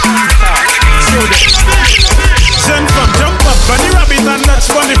 Jeune femme, jump up, bunny rabbit and touch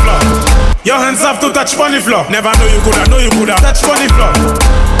bunny floor. Your hands have to touch bunny floor. Never know you coulda touch bunny floor.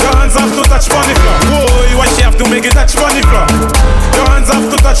 Your hands have to touch bunny floor. Whoa, what you have to make it touch bunny floor. Your hands have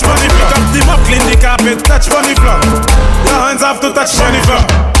to touch bunny floor. Pick up the mop, clean the carpet, touch bunny floor. Your hands have to touch bunny floor.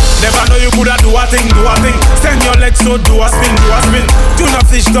 Never know you coulda do a thing. Send your legs so do a spin. Tuna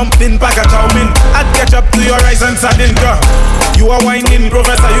fish dumpling, pack a chow mein. Add ketchup to your rice and sardine, girl. You are whining,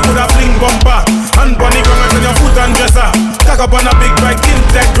 professor, you coulda fling bumper. And bunny ground on your foot and dresser. Tack up on a big bike,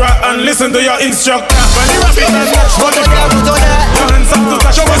 Integra, and listen to your instructor. Bunny rabbit and touch bunny floor. Your hands up to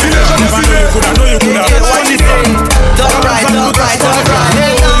touch bunny floor. Never know you coulda bunny floor. Your hands up to touch bunny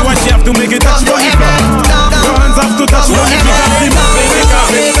floor. What you have to make it touch bunny floor. Your hands up to touch bunny floor.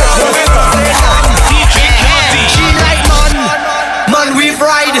 She like man we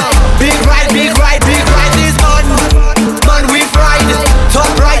ride. Big ride this man we ride.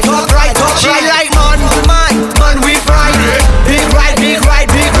 Top right. She like man we ride. Big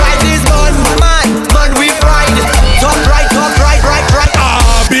ride this man we ride. Top right.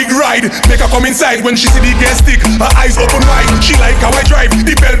 Ah, big ride. Make her come inside when she see the gas stick. Her eyes open wide. She like how I drive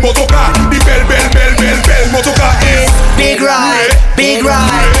the bell motorcar. The bell motorcar is big ride.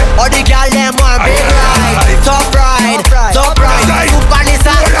 All the gal them want big ride. Top right. Super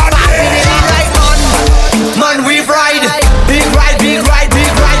Nissan, fast with it like man we ride. Big ride this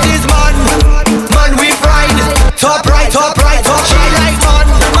man we ride. Top right. She like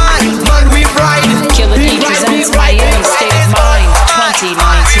man we ride. Killer D presents Miami State of Mind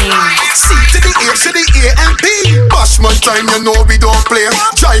 2019. C to the A and B. Bashman time, you know we don't play.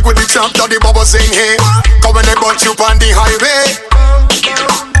 Drive with the champ, that the bubble sing hey. Come when they bunch you on the highway.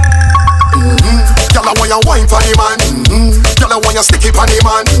 Girl, I want you wine for the man. Girl, I want you stick it for the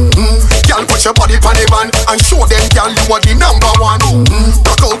man. Girl, put your body for the man and show them, girl, you are the number one.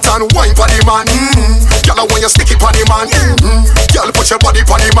 Rock out and wine for the man. Girl, I want you stick it for the man. Girl, put your body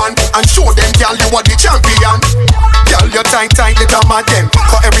for the man and show them, girl, you are the champion. Girl, you're tight, little man them.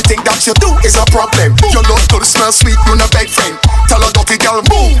 Cause everything that you do is a problem. You look good, smell sweet, you no beg friend. Tell a dirty girl,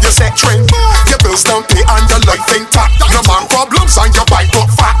 move, you set trend. Your bills don't pay and your life intact. No man problems and your bike got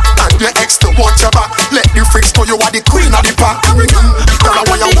fat. And your ex to watch your back. Let the freaks know you are the queen of the pack. Girl, I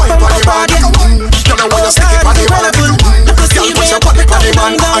want you wine for the man. Girl, I want you stick it for the man. Girl, put your body for the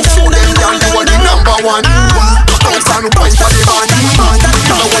man and show them, girl, you are the number one. Out and wine for the man.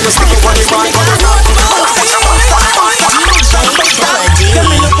 Girl, I want you stick it for the man. Girl,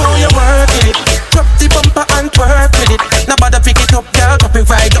 me look how you working it. Drop the bumper and twerk with it. Now bother pick it up, girl. Drop it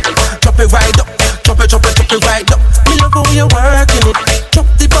right up. Drop it right up. Drop it right up. Me look how you working it. Drop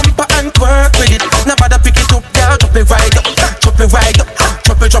the bumper and twerk with it. Now bother pick it up, girl. Drop it right up. Drop it right up.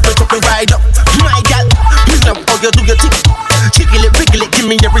 Drop it right up. My girl, you know how you do your thing. Jiggle it, wiggle it, give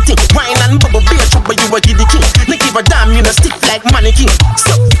me everything. Wine and bubble, be a trouble, you a giddy king. They give a damn, you know stiff like mannequin.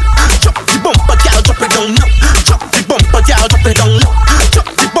 So, drop the bumper, girl, drop it down low. Drop the bumper, girl, drop it down low. Drop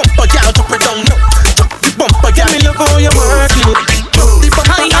the bumper, girl, drop it down low. Drop the bumper, girl. Me love how you working it. Drop the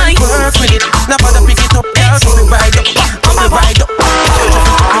bumper and work with it. Now bother pick it up, girl, drop it right up. Drop it right up. Drop it right up. Me love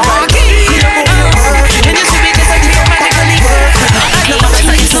how you working it. And you see me 'cause I do automatically work with it. Now bother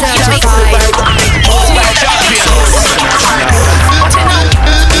pick it up, girl, drop it right up.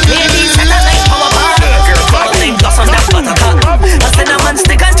 Ladies, I like power bar. Bubbling blossom that buttercup. I said a man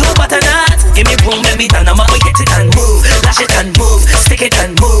stick and two butternut. Give me room, let me down. I'm up, hit it and move. Lash it and move. Stick it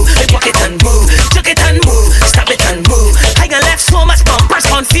and move. Walk it and move. Juke it and move. Stop it and move. I got left so much bumpers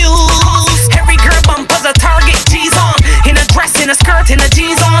confused. Every girl bumper's a target. G's on. In a dress, in a skirt, in a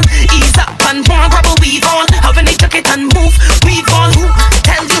jeans on. Ease up and one grab a weave on. How when they juke it and move. Weave on. Who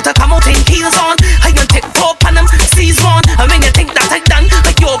tell you to come out in heels on? I can take four on them. Seize one. And when you think that I done,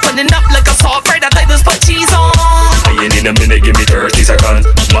 like you opening up like a soft bread that I just put cheese on. I ain't in a minute, give me 30 seconds.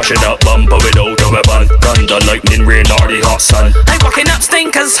 Mashing up bumper without a weapon. Thunder, lightning, rain, or the hot sun. I'm walking up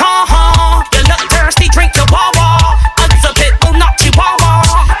stinkers, ha ha. You look thirsty, drink the wawa. Odds of it will not chihuahua.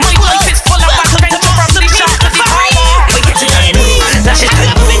 My life is full of adventure from the shop to the power. We get it and move, lash it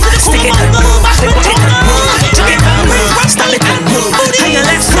and move, stick it and move, walk it and move, juke it and move, stop it and move. How you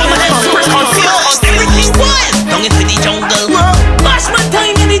left some of them first confused. Everything wild, down into the jungle. Bash my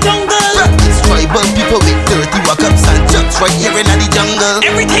time in the jungle. Tribal people with dirty walk-ups and jumps right here in the jungle.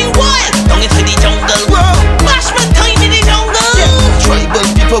 Everything wild, down into the jungle. Bash my time in the jungle. Tribal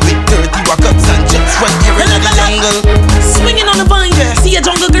people with dirty walk-ups and jumps right here in the jungle. Swinging on the vine, see a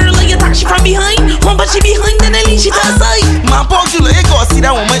jungle girl and you touch she from behind. One but she behind, then I lean she to the side. My boss, you like go see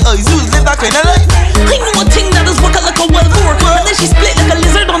that with my eyes. You live that kind of life. I know a thing that is walking like a wild boar, and then she split like a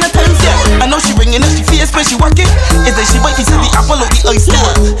lizard on a tile floor. I know she ringing up, she fierce when she walking. Is that she bite me to the apple of the ice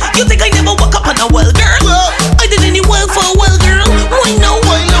store? You think I never walk up on a wild girl? I did any wild for a wild girl. Why no?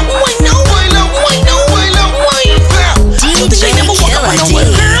 Why no? Why no? Why no? Why no? Why no? Why? You think I never walk up on a wild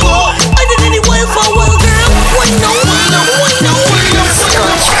girl? I did any wild for a wild girl. Why no? Why no? Why no? Why no?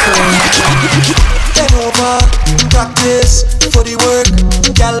 Bend over, practice for the work,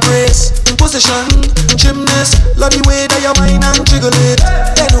 gal brace, position, gymnast, love the way that you mind and jiggle it.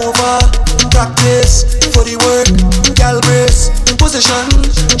 Bend over, practice for the work, gal brace, position,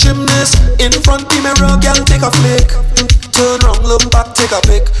 gymnast, in front the mirror, gal take a flick. Turn round, look back, take a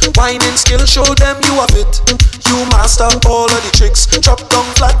pic. Whining skill, show them you have it. You master all of the tricks. Drop down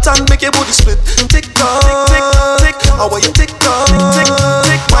flat and make your body split. Tick tock, tick tick, how are you tick tock? Tick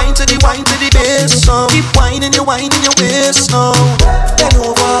tick, wine to the bass now. Keep whining your waist now. Bend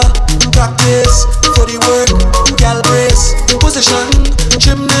over, practice for the work, gal brace, position,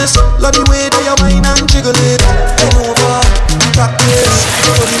 gymnast, love the way that you whine and jiggle it. Bend over, practice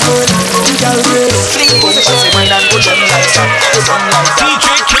for the work, gal brace, position, whine and go jump like DJ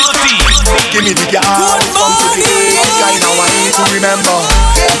Killer D. Give me the girl who come to play. The kind of wine to remember.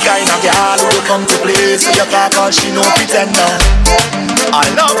 The kind of girl who come to play. So you talk cause she no pretender. I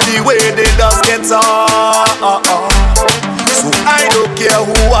love the way they just get on. So I don't care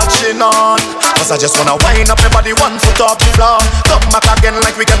who watching on. Cause I just wanna wind up your body 1 foot off the floor. Come back again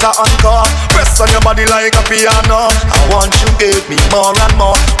like we get a encore. Press on your body like a piano. I want you give me more and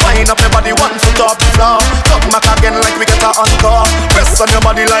more. Wind up your body 1 foot off the floor. Come back again like we get a encore. Press on your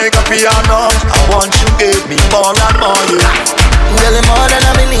body like a piano. I want you give me more and more, yeah. Girl, you're more than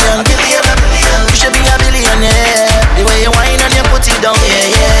a million. You should be a billionaire. The way you whine and you put it down,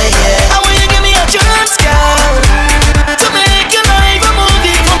 yeah. I want you give me a chance, girl, to make your life a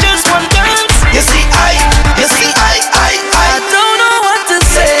movie from just one dance. You see,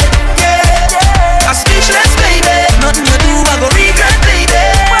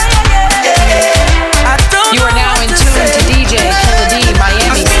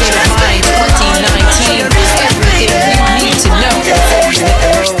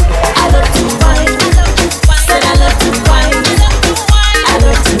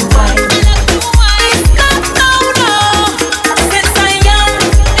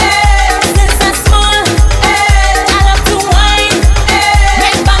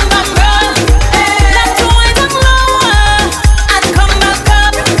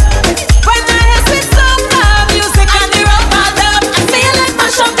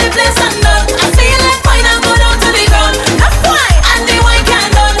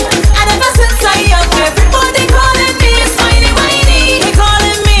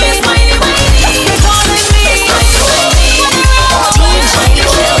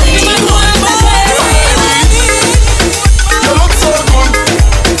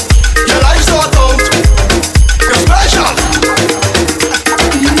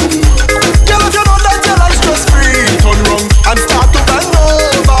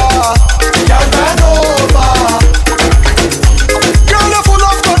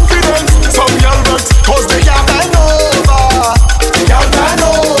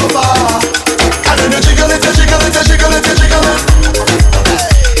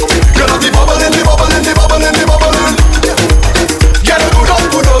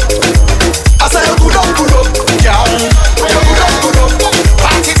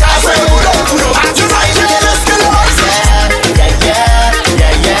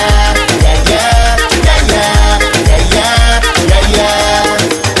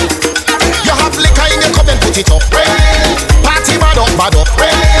 bad up.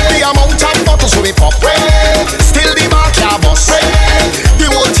 The amount of bottles we pop. Still the bar can't bust. The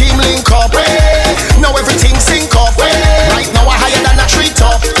whole team link up. Now everything sync up. Right now we're higher than a tree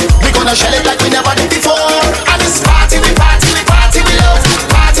top. We gonna shell it like we never did before. And it's party, we party, we party, we love.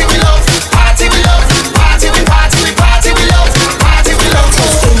 Party, we love. Party, we love. Party, we party, we party, we love. Party, we love.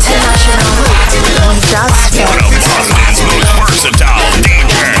 International on Jazz Fest. One of London's most versatile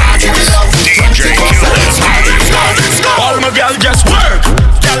DJ Killer. All my girl just work.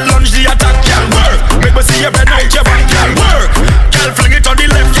 Girl lunge the attack, girl work. Make me see your bed out your back, girl work. Girl fling it on the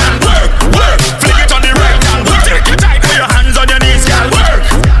left, girl work. Work. Fling it on the right, girl work. Take your time, put your hands on your knees, girl work.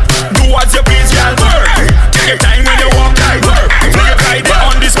 Do what you please, girl work. Take your time when you walk, girl work. Fling it right there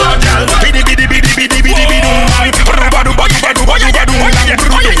on the spot, girl. Bidi bidi bidi bidi bidi bidi dum bang.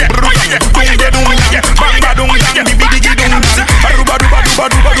 Badu badu badu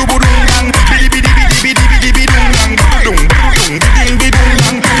badu badu bang.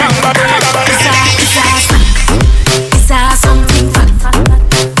 Is that something fun?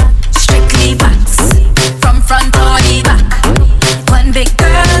 Strictly bucks from front or the back. One big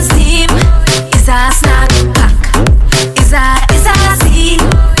girl's team. Is that snack pack? Is that scene?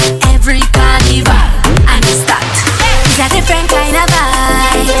 Every carnival and it's that. It's a different kind of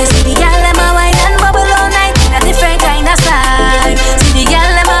vibe. See the girl them a wine and bubble all night in a different kind of style. See the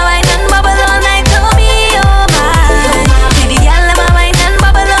girl them a wine and bubble all night to me, oh my. See the girl them a wine and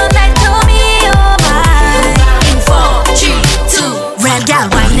bubble all night to me, oh my. In 4, 3, 2. Red girl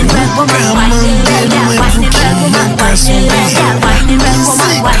whining, red woman whining, red girl whining, red woman whining, red girl whining, red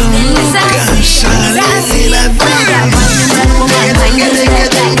woman whining. Is that scene? Red girl whining, red woman whining, red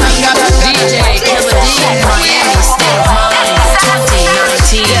girl whining. DJ Killer D, Miami State of Mind,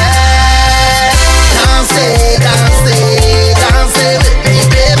 2019. Dansez, dansez, dansez with me,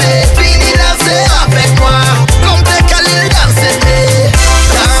 baby. Fini danser avec moi. Comme t'es calé, dansez.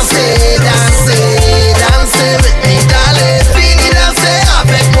 Dansez, dansez, dansez with me, darling. Fini danser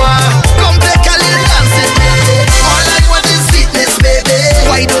avec moi. Comme t'es calé, dansez. All I want is sweetness, baby.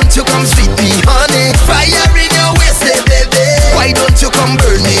 Why don't you come sweet me, honey? Fire in your waist, baby. Why don't you come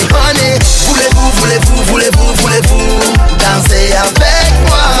burn me, honey? Voulez-vous, voulez-vous, voulez-vous, voulez-vous danser avec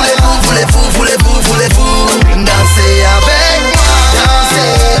moi? Voulez-vous, voulez-vous, voulez-vous danser avec moi?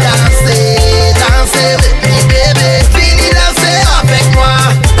 Dansez, dansez, dansez with me, baby. Fini danser avec moi.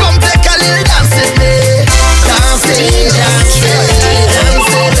 Comme t'es calé, dansez. Dansez, dansez,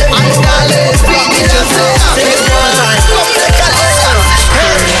 dansez with me, darling. Fini danser avec moi. Comme t'es calé, dansez.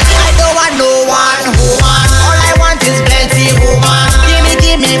 I don't want no one woman. All I want is plenty woman.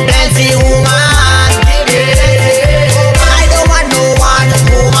 Give me plenty woman. I don't want no one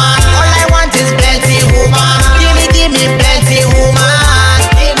woman. All I want is plenty woman. Give me plenty woman.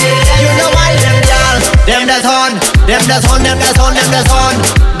 You know why them girl, them that's on, them that's on, them that's on, them that's on.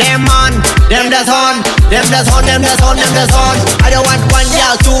 Them on, them that's on, them that's on, them that's on, them that's on. I don't want 1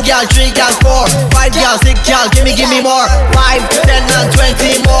 girl, 2 girl, 3 girl, 4, 5 girl, 6 girl. Give me more. 5, 10 and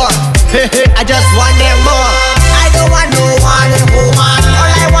 20 more. I just want them more. I don't want no one woman. All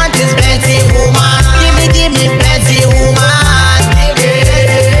I want is plenty woman. Give me plenty woman.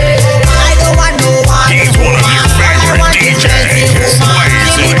 I don't want no one. He's one of your favorite DJs.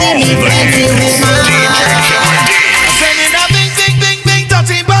 Plays in all the hits. DJ Killer D. Sending a big, big, big, big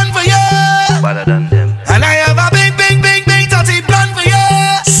dirty plan for you. Better than them. And I have a big, big, big, big dirty plan for you.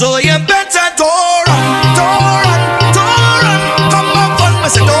 So you better door run, door run, door run. Come on, fun, I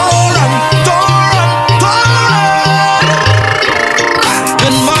say door run, door run, door run.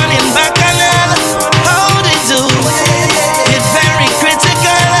 Good morning, Bacchanal. How do you do? It's very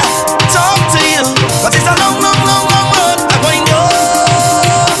critical. Talk to you, but it's a long, long, long, long road. I'm going on,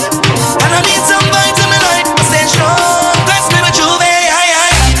 and I need somebody to my life. I stay strong, bless me with you,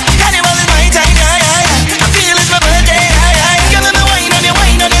 Carnival is my time, I feel it's my birthday, Give me the wine on the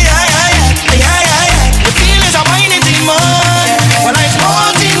wine on the The feel is a whining demon. Well, I'm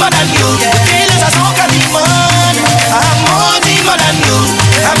more demon than you. The feel is a soca demon. I'm more demon than you.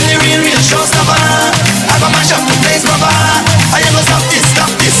 I'm the real showstopper. I go mash up the place, brother. I am gonna stop this,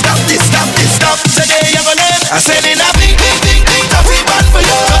 stop this, stop this, stop this, stop. Today I'm gonna learn. I said in a big, big, big, big dirty plan for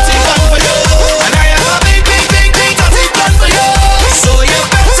you, dirty plan for you. And I have a big, big, big, big dirty plan for you. So you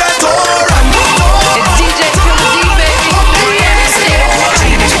better door and door. It's DJ Killer D, baby. Miami State of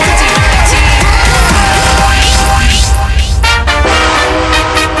Mind, 2019.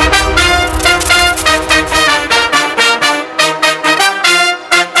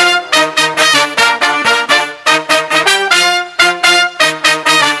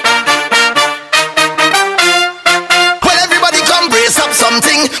 Well, everybody come brace up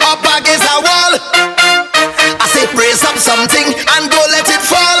something. Up against a wall. I say brace up something and go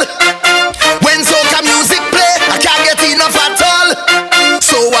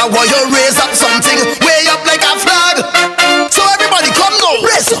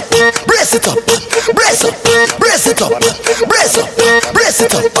brace it up, brace up, brace it up, brace up, brace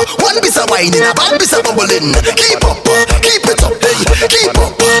it up. One piece of wine in a one piece of bubbling. Keep up, keep it up, hey. Keep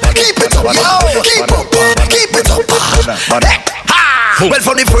up, keep it up, yo. Keep up, keep it up. Well,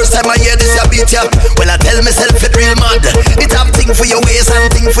 from the first time I hear this, I beat ya. Well, I tell myself it real mad. It have thing for your waist and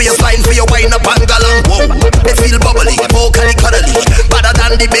thing for your spine, for your wine up and galang. Whoa, it feel bubbly, vocally cuddly, better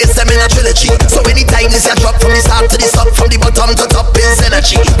than the bass them in a trilogy. So anytime this ya drop from the start to the stop, from the bottom to top is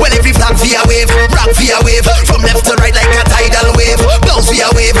energy. Well, every flag for your wave, rock for your wave, from left to right like a tidal wave. Bounce for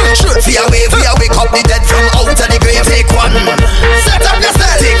your wave, shoot for your wave. We wake up the dead from out of the grave. Take one, set up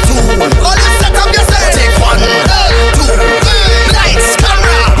yourself. Take two, all you set up yourself. Take one, two, lights,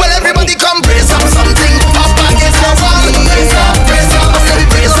 camera. Well, everybody come brace up something. Up against the wall. Brace up, brace up.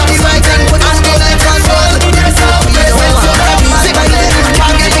 Brace up the right and put on the left and roll. Brace up, brace up. Music by the left,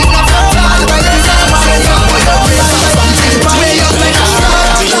 can't get enough of all. Brace up, brace up. Something way up like a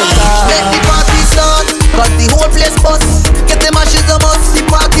shot. Let the party start, 'cause the whole place bust. Get them ashes a must. The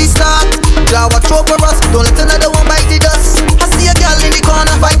party start. Now watch over us. Don't let another one bite the dust. I see a girl in the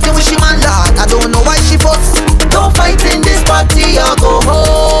corner fighting with she man lad. I don't know why she fuss. Don't fight in this party or go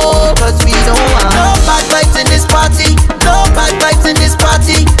home, 'cause we don't want no bad fights in this party. No bad fights in this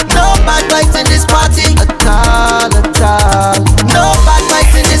party. No bad fights in this party at all, at all. No bad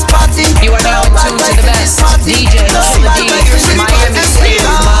fights in this party. You are now tuned to the best DJ Killer D, Miami State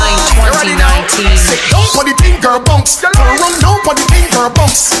of Mind 2019. Don't put the thing, girl, bounce. Turn around, don't put the thing, girl,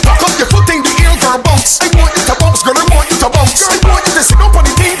 bounce. Back up your foot in the air, girl, bounce. I want you to bounce, girl, I want you to bounce. I want you to sit down, put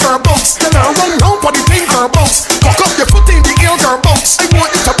the thing, girl, bounce. Turn around, don't put the thing, girl, bounce. Back up your foot in the air, girl, bounce. I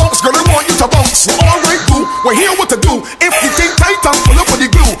want you to bounce, girl, I want you to bounce. We're alright, boo. We're here what to do. If you think tight and pull up with the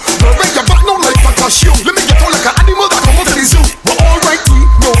glue, girl, bring your back now like a cashew. Let me get on like an animal that come out to the zoo. We're alright, too.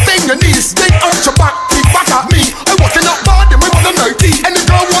 No bang your knees, bang out your back, keep back at me. I'm walking out bad, and my mother 90. And the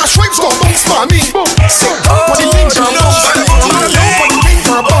girl want stripes, go bounce for me. Sit down, put the thing, girl, bounce. Don't put the thing,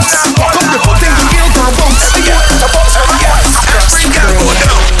 girl, bounce. Walk up your foot in the air, girl, bounce. I want you to bounce, girl, bounce. Every girl go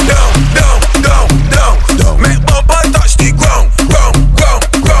down, down, down, down, down, down. Make bumper touch the ground, ground, ground,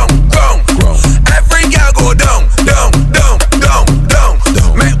 ground, ground. Every girl go down, down, down, down, down,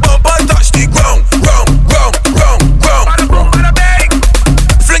 down. Make bumper touch the ground, ground, ground, ground, ground.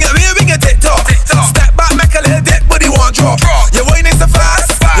 Fling it real, we can take talk. Step back, make a little dip, but he won't drop. Your wine is so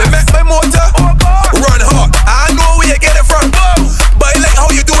fast, you make my motor run hot. I know where you get it from, but I like how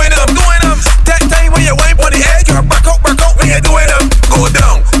you doing them. That time when you wipe on the edge, you're back out when you're doing them. Go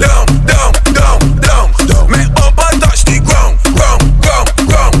down, down, down, down, down, down. Make bumper touch the ground, ground, ground,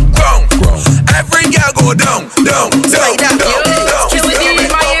 ground, ground. Every girl go down, down, down, down, down. Killer D,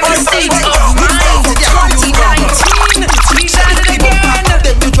 Miami State of Mind 2019. He's at it again.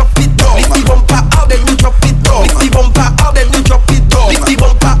 Then you drop it down. Lift the bumper out, then you drop it down. Lift the bumper out, then you drop it down. Lift the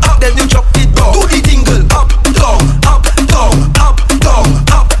bumper out, then you drop it down. Do the tingle up, down, up, down, up, down,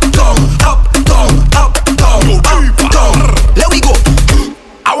 up, down, up, down, up, down, up, down. Let we go.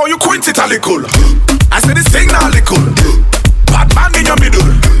 I want you quint it a little. I said this thing now a little. Bad man in your middle.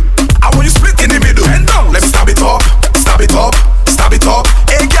 I want you split in the middle. And down, let's stab it up, stab it up, stab it up.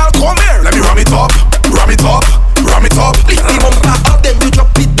 Hey girl, come here, let me ram it up, ram it up, ram it up. Lift the bumper up, then you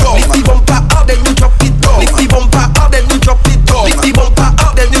drop it down. Lift the bumper up, then you drop it down. Lift the bumper up, then you drop it down. Lift the bumper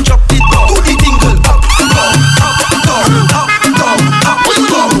up, then you drop it down. Do the tingle up, down, up, down, up, down, up,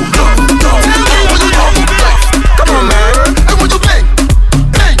 down, down, down. Come on, man. I want you bang,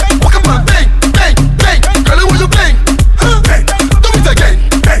 bang. Walk up and bang, bang, bang. Girl, I want you bang, bang. Do it again,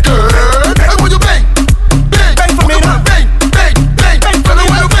 bang. Girl, I want you bang, bang. Walk up and bang, bang, bang. Girl, I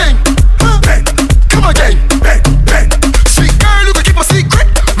want you bang, bang. Come again, bang, bang. Sweet girl, you can keep a secret.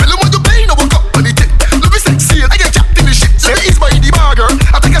 Really want you bang, I walk up on the tip. Let me sexy, I get jacked in the shit. Let me ease my the bar, girl.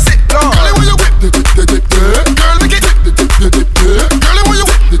 I think I sit down. Girl, I want you whip, girl, make it girl, I want you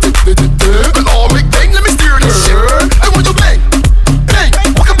whip, and all big thing, let me steer this shit. I want you bang, bang,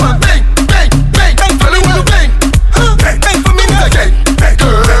 walk up and bang, bang, bang. Girl, I want you bang, bang, bang for me again, bang,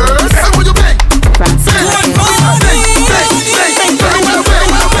 girl. I want you bang, bang, bang, bang, bang. Girl, I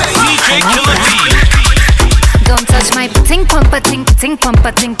want you bang, DJ Killer D. Don't touch my ting pumper, ting ting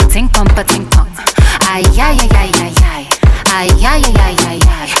pumper, ting ting pumper, ting pump. Ay ay ay ay ay ay. Ay ay ay ay ay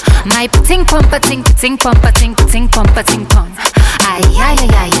ay. My ting pumper, ting ting pumper, ting ting pumper, ting pump. Ay ay ay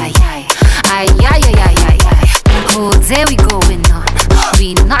ay ay ay. Ay ay ay ay ay ay. Oh, there we going on.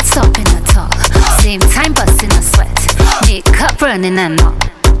 We not stopping at all. Same time busting a sweat. Makeup running and all.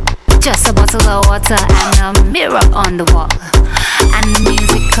 Just a bottle of water and a mirror on the wall. And the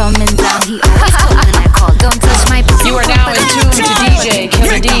music coming down, he always call when I call. Don't touch my pussy. You are now in tune to DJ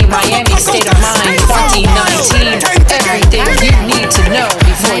Killer D, Miami State of Mind 2019. Everything you need to know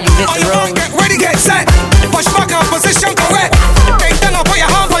before you hit the road.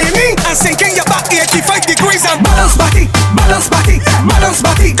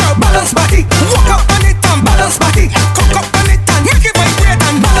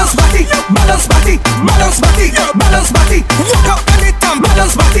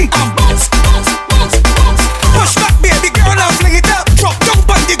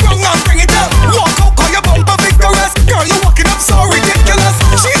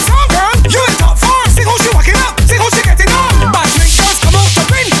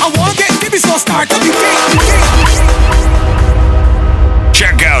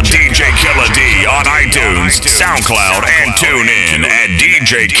 on iTunes, SoundCloud, and tune in at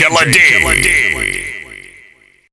DJ Killa D.